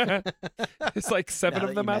 no. There's like 7 Now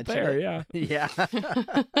of that them you out there. mention Yeah.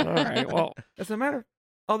 Yeah. All right. Well, As a matter,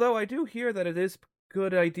 although I do hear that it is a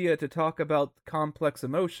good idea to talk about complex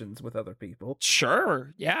emotions with other people.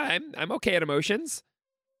 sure. Yeah, I'm okay at emotions.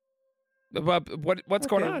 But what's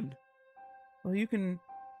going Okay. on? Well, you can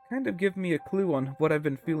kind of give me a clue on what I've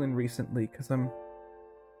been feeling recently, because I'm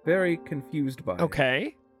very confused by it.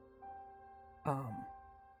 Okay.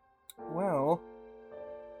 Well,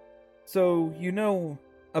 so you know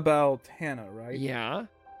about Hannah, right? Yeah.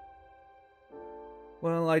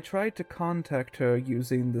 Well, I tried to contact her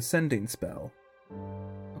using the sending spell,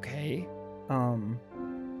 Okay.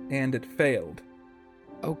 and it failed.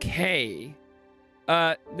 Okay.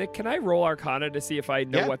 Nick, can I roll Arcana to see if I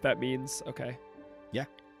know Yeah. what that means? Okay. Yeah.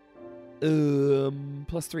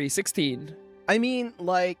 +3, 16. I mean,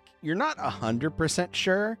 like, you're not 100%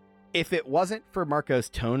 sure. If it wasn't for Marco's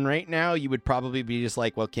tone right now, you would probably be just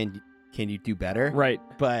like, well, can you do better? Right.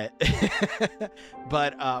 But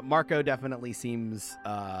Marco definitely seems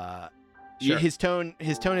Sure. his tone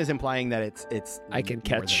is implying that it's I can more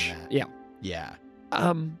catch. than that. Yeah. Yeah.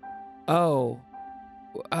 Oh.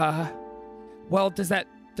 Well, does that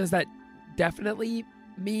definitely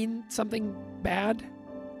mean something bad?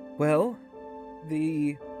 Well,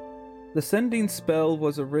 the sending spell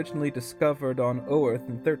was originally discovered on Oerth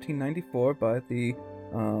in 1394 by the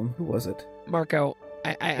who was it? Marco,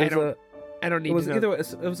 I It was don't need It was to know.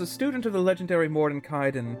 it was a student of the legendary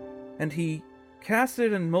Mordenkainen, and he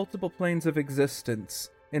casted in multiple planes of existence,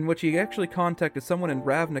 in which he actually contacted someone in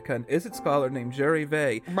Ravnica, an Izzet scholar named Jerry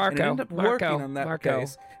Vey, and it Marco, ended up working Marco, on that Marco.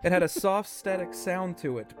 case. It had a soft static sound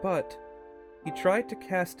to it, but he tried to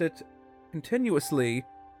cast it continuously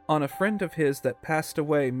on a friend of his that passed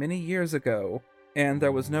away many years ago, and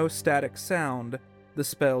there was no static sound. The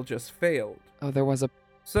spell just failed. Oh, there was a point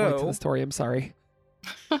to So the story. I'm sorry.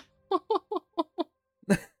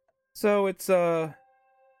 So it's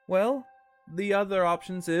well, the other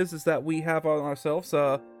options is that we have on ourselves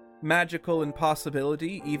a magical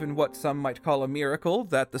impossibility, even what some might call a miracle,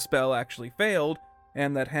 that the spell actually failed,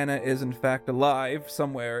 and that Hannah is in fact alive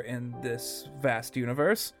somewhere in this vast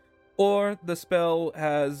universe. Or the spell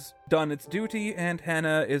has done its duty and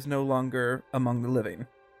Hannah is no longer among the living.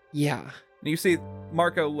 Yeah. And you see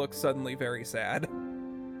Marco looks suddenly very sad.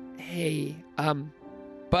 Hey,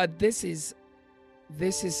 Bud, this is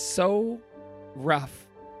so rough.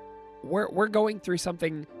 We're going through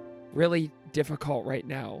something really difficult right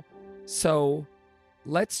now. So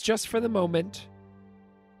let's just for the moment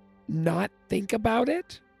not think about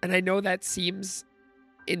it. And I know that seems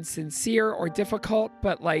insincere or difficult,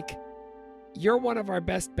 but like, you're one of our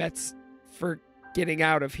best bets for getting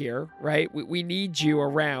out of here, right? We need you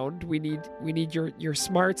around. We need your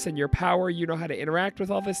smarts and your power. You know how to interact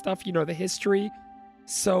with all this stuff. You know the history.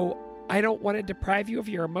 So I don't want to deprive you of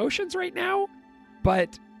your emotions right now,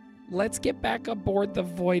 but let's get back aboard the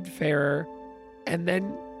Voidfarer and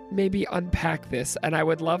then maybe unpack this. And I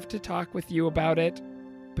would love to talk with you about it.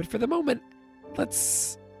 But for the moment,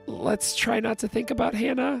 let's try not to think about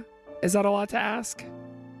Hannah. Is that a lot to ask?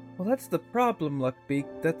 Well, that's the problem, Luckbeak.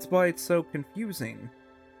 That's why it's so confusing.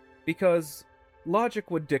 Because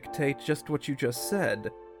logic would dictate just what you just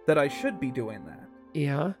said, that I should be doing that.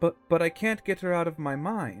 Yeah. But I can't get her out of my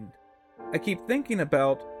mind. I keep thinking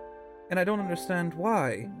about, and I don't understand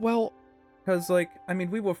why. Well, Because,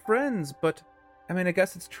 we were friends, but, I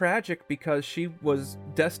guess it's tragic because she was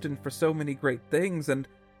destined for so many great things, and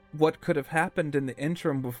what could have happened in the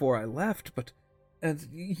interim before I left, but and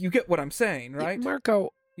you get what I'm saying, right?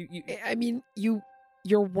 Marco, You, I mean,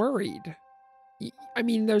 you're worried. I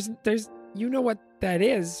mean, there's you know what that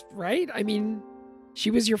is, right? I mean,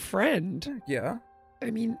 she was your friend. yeah. I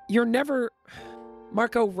mean, you're never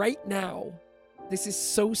Marco, right now. This is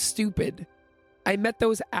so stupid. I met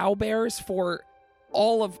those owlbears for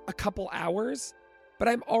all of a couple hours, but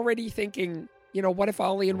I'm already thinking, what if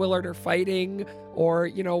Ollie and Willard are fighting? Or,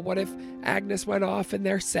 what if Agnes went off and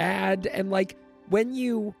they're sad? And like, when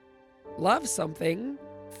you love something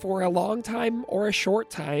for a long time or a short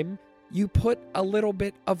time, you put a little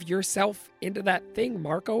bit of yourself into that thing,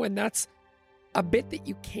 Marco, and that's a bit that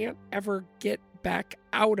you can't ever get back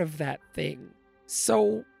out of that thing.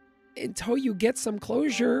 So until you get some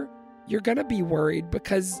closure, you're going to be worried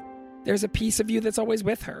because there's a piece of you that's always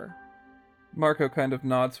with her. Marco kind of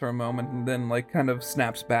nods for a moment and then, kind of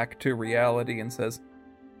snaps back to reality and says,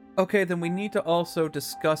 okay, then we need to also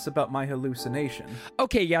discuss about my hallucination.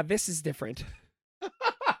 Okay, yeah, this is different.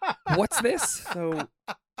 What's this? So,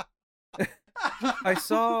 I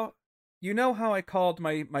saw, how I called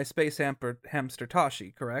my space hamster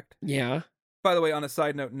Tashi, correct? Yeah. By the way, on a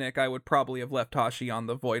side note, Nick, I would probably have left Tashi on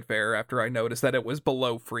the Voidfarer after I noticed that it was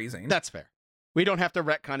below freezing. That's fair. We don't have to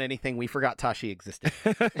retcon anything. We forgot Tashi existed.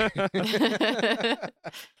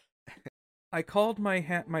 I called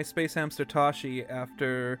my space hamster Tashi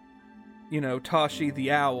after, Tashi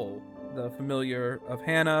the owl, the familiar of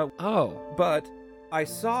Hannah. Oh. But I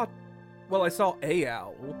saw a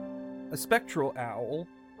owl, a spectral owl,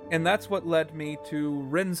 and that's what led me to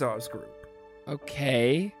Renzar's group.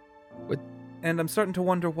 Okay. And I'm starting to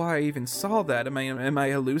wonder why I even saw that. Am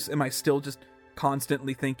I still just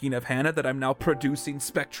constantly thinking of Hannah, that I'm now producing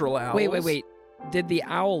spectral owls? Wait. Did the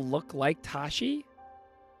owl look like Tashi?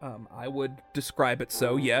 I would describe it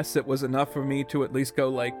so, yes. It was enough for me to at least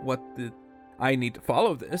go I need to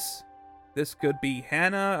follow this. This could be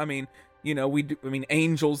Hannah. I mean,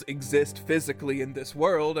 angels exist physically in this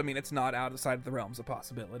world. I mean, it's not outside of the realms of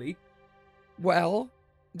possibility. Well,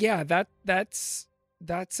 yeah, that's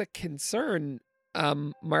a concern,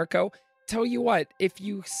 Marco. Tell you what, if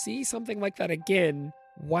you see something like that again,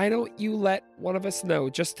 why don't you let one of us know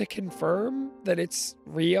just to confirm that it's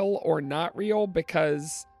real or not real?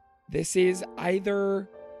 Because this is either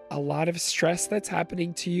a lot of stress that's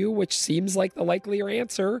happening to you, which seems like the likelier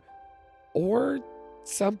answer, or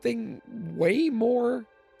something way more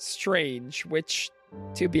strange, which,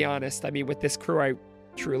 to be honest, I mean, with this crew, I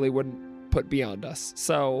truly wouldn't put beyond us.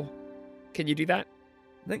 So, can you do that?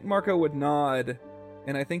 I think Marco would nod,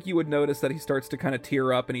 and I think you would notice that he starts to kind of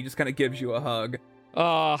tear up, and he just kind of gives you a hug.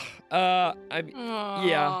 Yeah. Aww.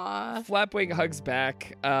 Flapwing hugs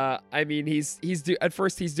back. I mean, at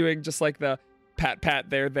first he's doing just like the pat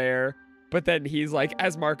there, but then he's like,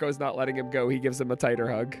 as Marco's not letting him go, he gives him a tighter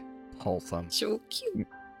hug. Wholesome. So cute.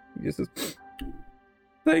 He just says,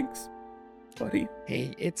 thanks, buddy.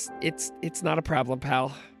 Hey, it's not a problem,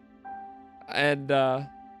 pal. And I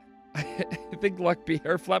think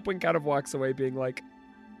Flapwing kind of walks away being like,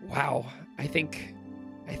 wow, I think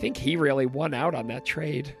he really won out on that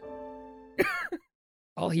trade.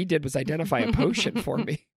 All he did was identify a potion for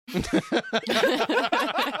me.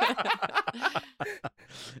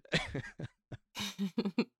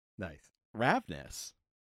 Nice. Ravnus.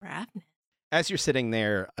 Ravnus. As you're sitting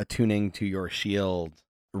there attuning to your shield,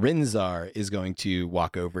 Rinzar is going to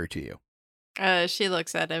walk over to you. She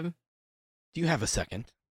looks at him. Do you have a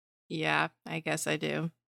second? Yeah, I guess I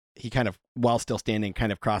do. He kind of, while still standing,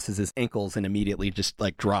 kind of crosses his ankles and immediately just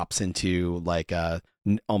drops into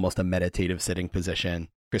almost a meditative sitting position,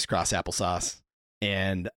 crisscross applesauce.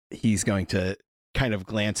 And he's going to kind of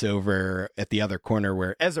glance over at the other corner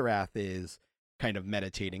where Ezerath is kind of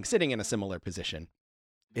meditating, sitting in a similar position.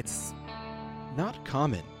 It's not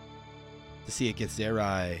common to see a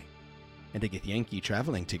Githzerai and a Githyanki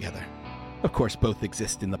traveling together. Of course, both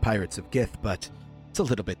exist in the Pirates of Gith, but it's a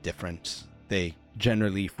little bit different. They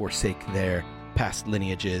generally forsake their past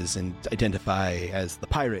lineages and identify as the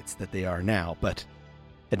pirates that they are now, but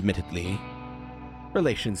admittedly,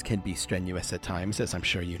 relations can be strenuous at times, as I'm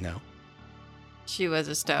sure you know. She was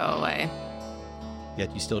a stowaway.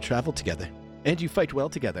 Yet you still travel together, and you fight well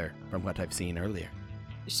together, from what I've seen earlier.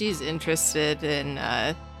 She's interested in,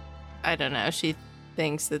 I don't know, she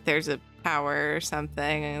thinks that there's a power or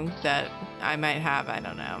something that I might have, I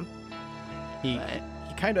don't know. He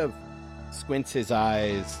kind of squints his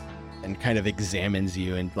eyes and kind of examines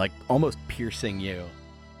you and almost piercing you,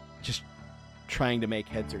 just trying to make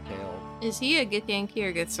heads or tails. Is he a Githyanki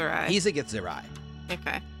or Githzerai? He's a Githzerai.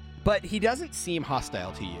 Okay. But he doesn't seem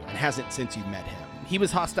hostile to you and hasn't since you met him. He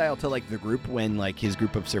was hostile to the group when his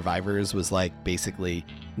group of survivors was basically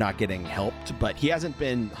not getting helped, but he hasn't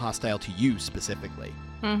been hostile to you specifically.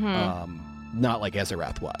 Mm-hmm. Not like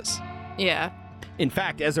Ezerath was. Yeah. In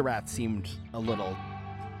fact, Ezerath seemed a little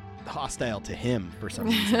hostile to him for some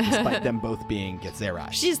reason, despite them both being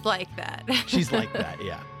Githzerai. She's like that. She's like that,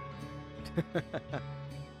 yeah.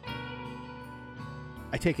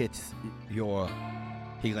 I take it your,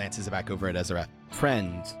 he glances back over at Ezra,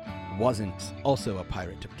 friend wasn't also a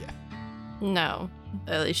pirate of Gith. No,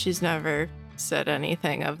 at least she's never said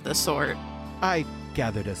anything of the sort. I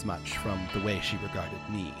gathered as much from the way she regarded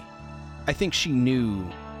me. I think she knew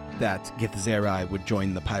that Githzerai would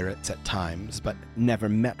join the pirates at times, but never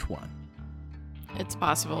met one. It's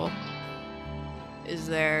possible. Is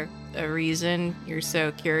there a reason you're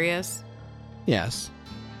so curious? Yes.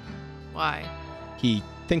 Why? He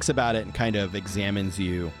thinks about it and kind of examines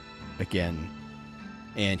you again,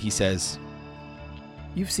 and he says,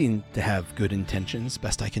 "You seem to have good intentions,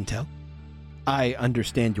 best I can tell. I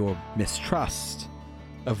understand your mistrust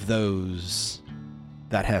of those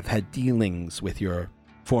that have had dealings with your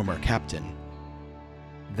former captain.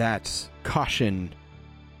 That caution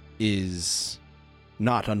is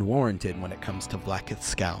not unwarranted when it comes to Blackith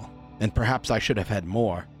Scowl, and perhaps I should have had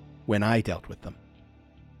more when I dealt with them."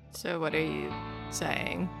 So what are you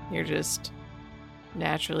saying? You're just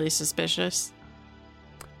naturally suspicious?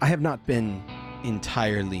 I have not been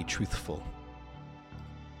entirely truthful.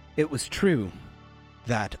 It was true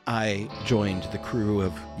that I joined the crew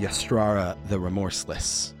of Yastrara the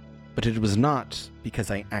Remorseless, but it was not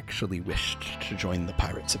because I actually wished to join the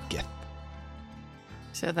Pirates of Gith.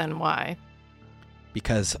 So then why?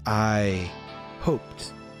 Because I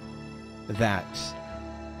hoped that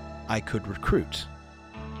I could recruit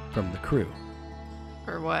from the crew.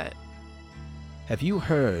 For what? Have you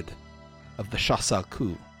heard of the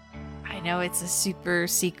Shasalku? I know it's a super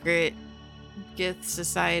secret Gith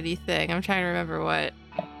society thing. I'm trying to remember what.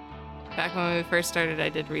 Back when we first started, I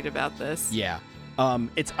did read about this. Yeah.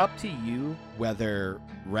 It's up to you whether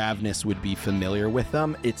Ravnus would be familiar with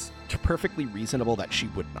them. It's perfectly reasonable that she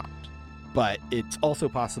would not. But it's also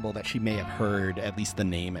possible that she may have heard at least the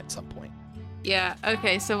name at some point. Yeah,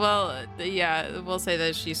 okay, so we'll say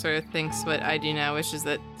that she sort of thinks what I do now, which is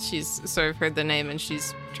that she's sort of heard the name and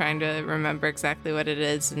she's trying to remember exactly what it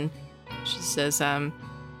is, and she says,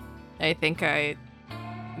 I think I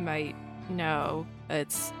might know.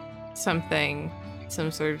 It's something,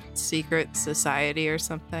 some sort of secret society or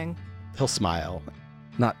something. He'll smile.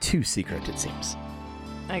 Not too secret, it seems.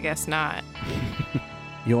 I guess not.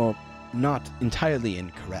 You're not entirely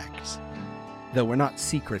incorrect, though we're not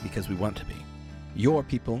secret because we want to be. Your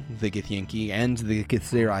people, the Githyanki and the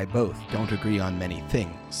Githzerai both, don't agree on many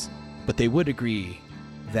things, but they would agree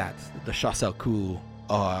that the Shasalku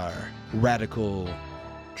are radical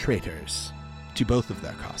traitors to both of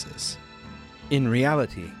their causes. In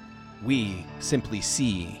reality, we simply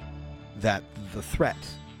see that the threat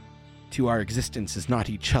to our existence is not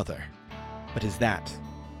each other, but is that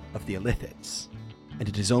of the Illithids, and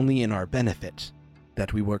it is only in our benefit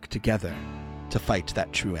that we work together to fight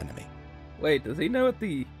that true enemy. Wait, does he know what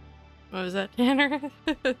the... What was that, Tanner?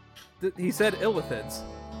 He said Illithids.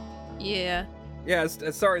 Yeah. Yeah,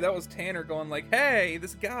 sorry, that was Tanner going like, hey,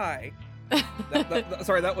 this guy.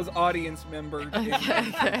 Sorry, that was audience member. Okay.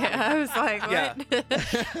 I was like, what?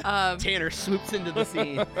 Yeah. Tanner swoops into the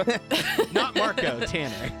scene. Not Marco,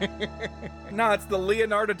 Tanner. No, it's the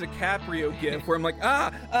Leonardo DiCaprio gif where I'm like,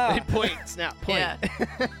 Point, snap, point.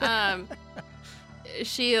 Yeah.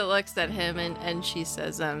 She looks at him and she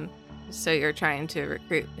says, so you're trying to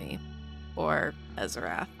recruit me, or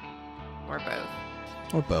Ezrath, or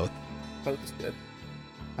both? Or both. Both is good.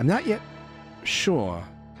 I'm not yet sure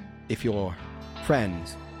if your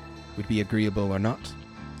friend would be agreeable or not.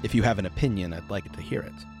 If you have an opinion, I'd like to hear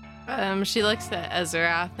it. She looks at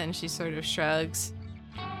Ezrath and she sort of shrugs.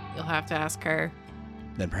 You'll have to ask her.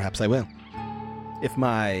 Then perhaps I will. If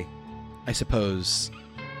my, I suppose,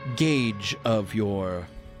 gauge of your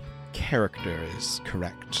character is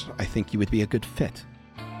correct, I think you would be a good fit.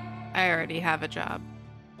 I already have a job.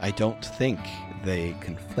 I don't think they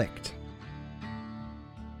conflict.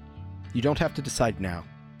 You don't have to decide now.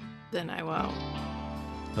 Then I won't.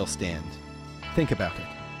 He'll stand. Think about it.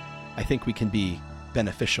 I think we can be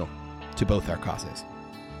beneficial to both our causes.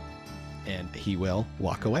 And he will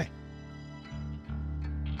walk away.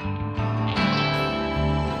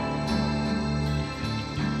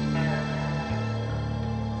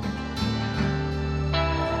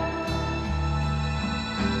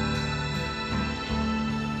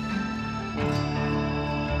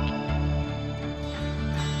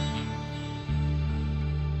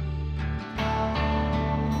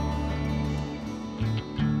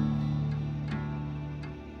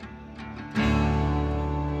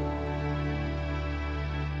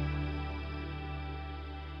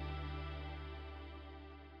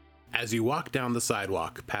 As you walk down the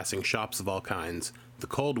sidewalk, passing shops of all kinds, the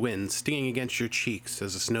cold wind stinging against your cheeks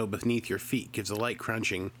as the snow beneath your feet gives a light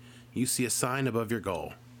crunching, you see a sign above your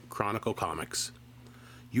goal, Chronicle Comics.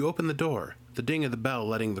 You open the door, the ding of the bell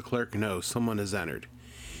letting the clerk know someone has entered.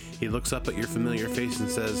 He looks up at your familiar face and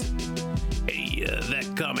says, "Hey,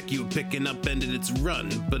 that comic you were picking up ended its run,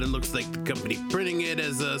 but it looks like the company printing it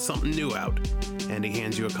as something new out." And he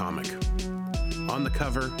hands you a comic. On the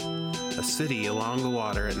cover, a city along the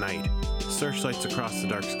water at night, searchlights across the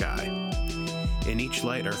dark sky. In each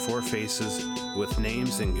light are 4 faces with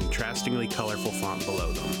names in contrastingly colorful font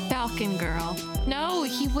below them. Falcon Girl. No,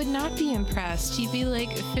 he would not be impressed. He'd be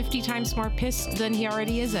like 50 times more pissed than he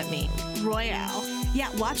already is at me. Royale. Yeah,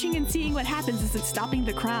 watching and seeing what happens isn't stopping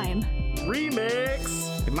the crime.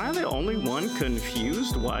 Remix! Am I the only one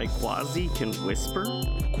confused why Quasi can whisper?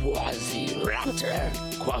 Quasi-raptor.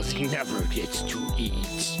 Quasi never gets to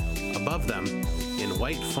eat. Above them, in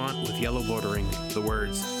white font with yellow bordering, the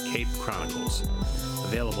words Cape Chronicles.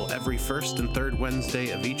 Available every first and third Wednesday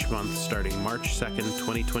of each month starting March 2nd,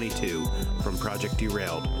 2022 from Project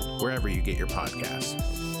Derailed, wherever you get your podcasts.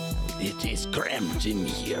 It is cramped in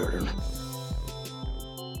here.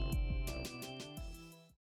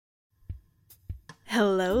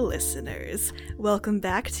 Hello, listeners. Welcome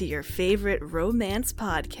back to your favorite romance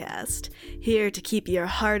podcast, here to keep your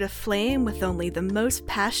heart aflame with only the most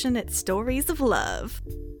passionate stories of love.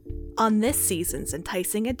 On this season's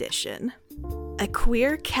enticing edition, a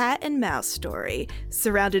queer cat and mouse story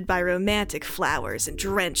surrounded by romantic flowers and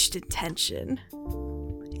drenched in tension.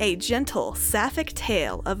 A gentle, sapphic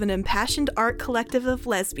tale of an impassioned art collective of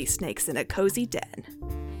lesbi snakes in a cozy den.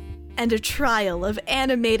 And a trial of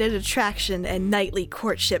animated attraction and nightly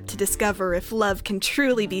courtship to discover if love can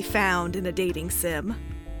truly be found in a dating sim.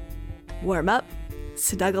 Warm up,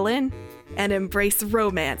 snuggle in, and embrace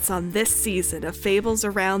romance on this season of Fables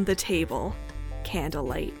Around the Table,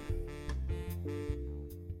 Candlelight.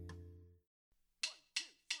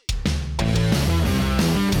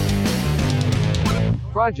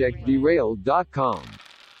 ProjectDerailed.com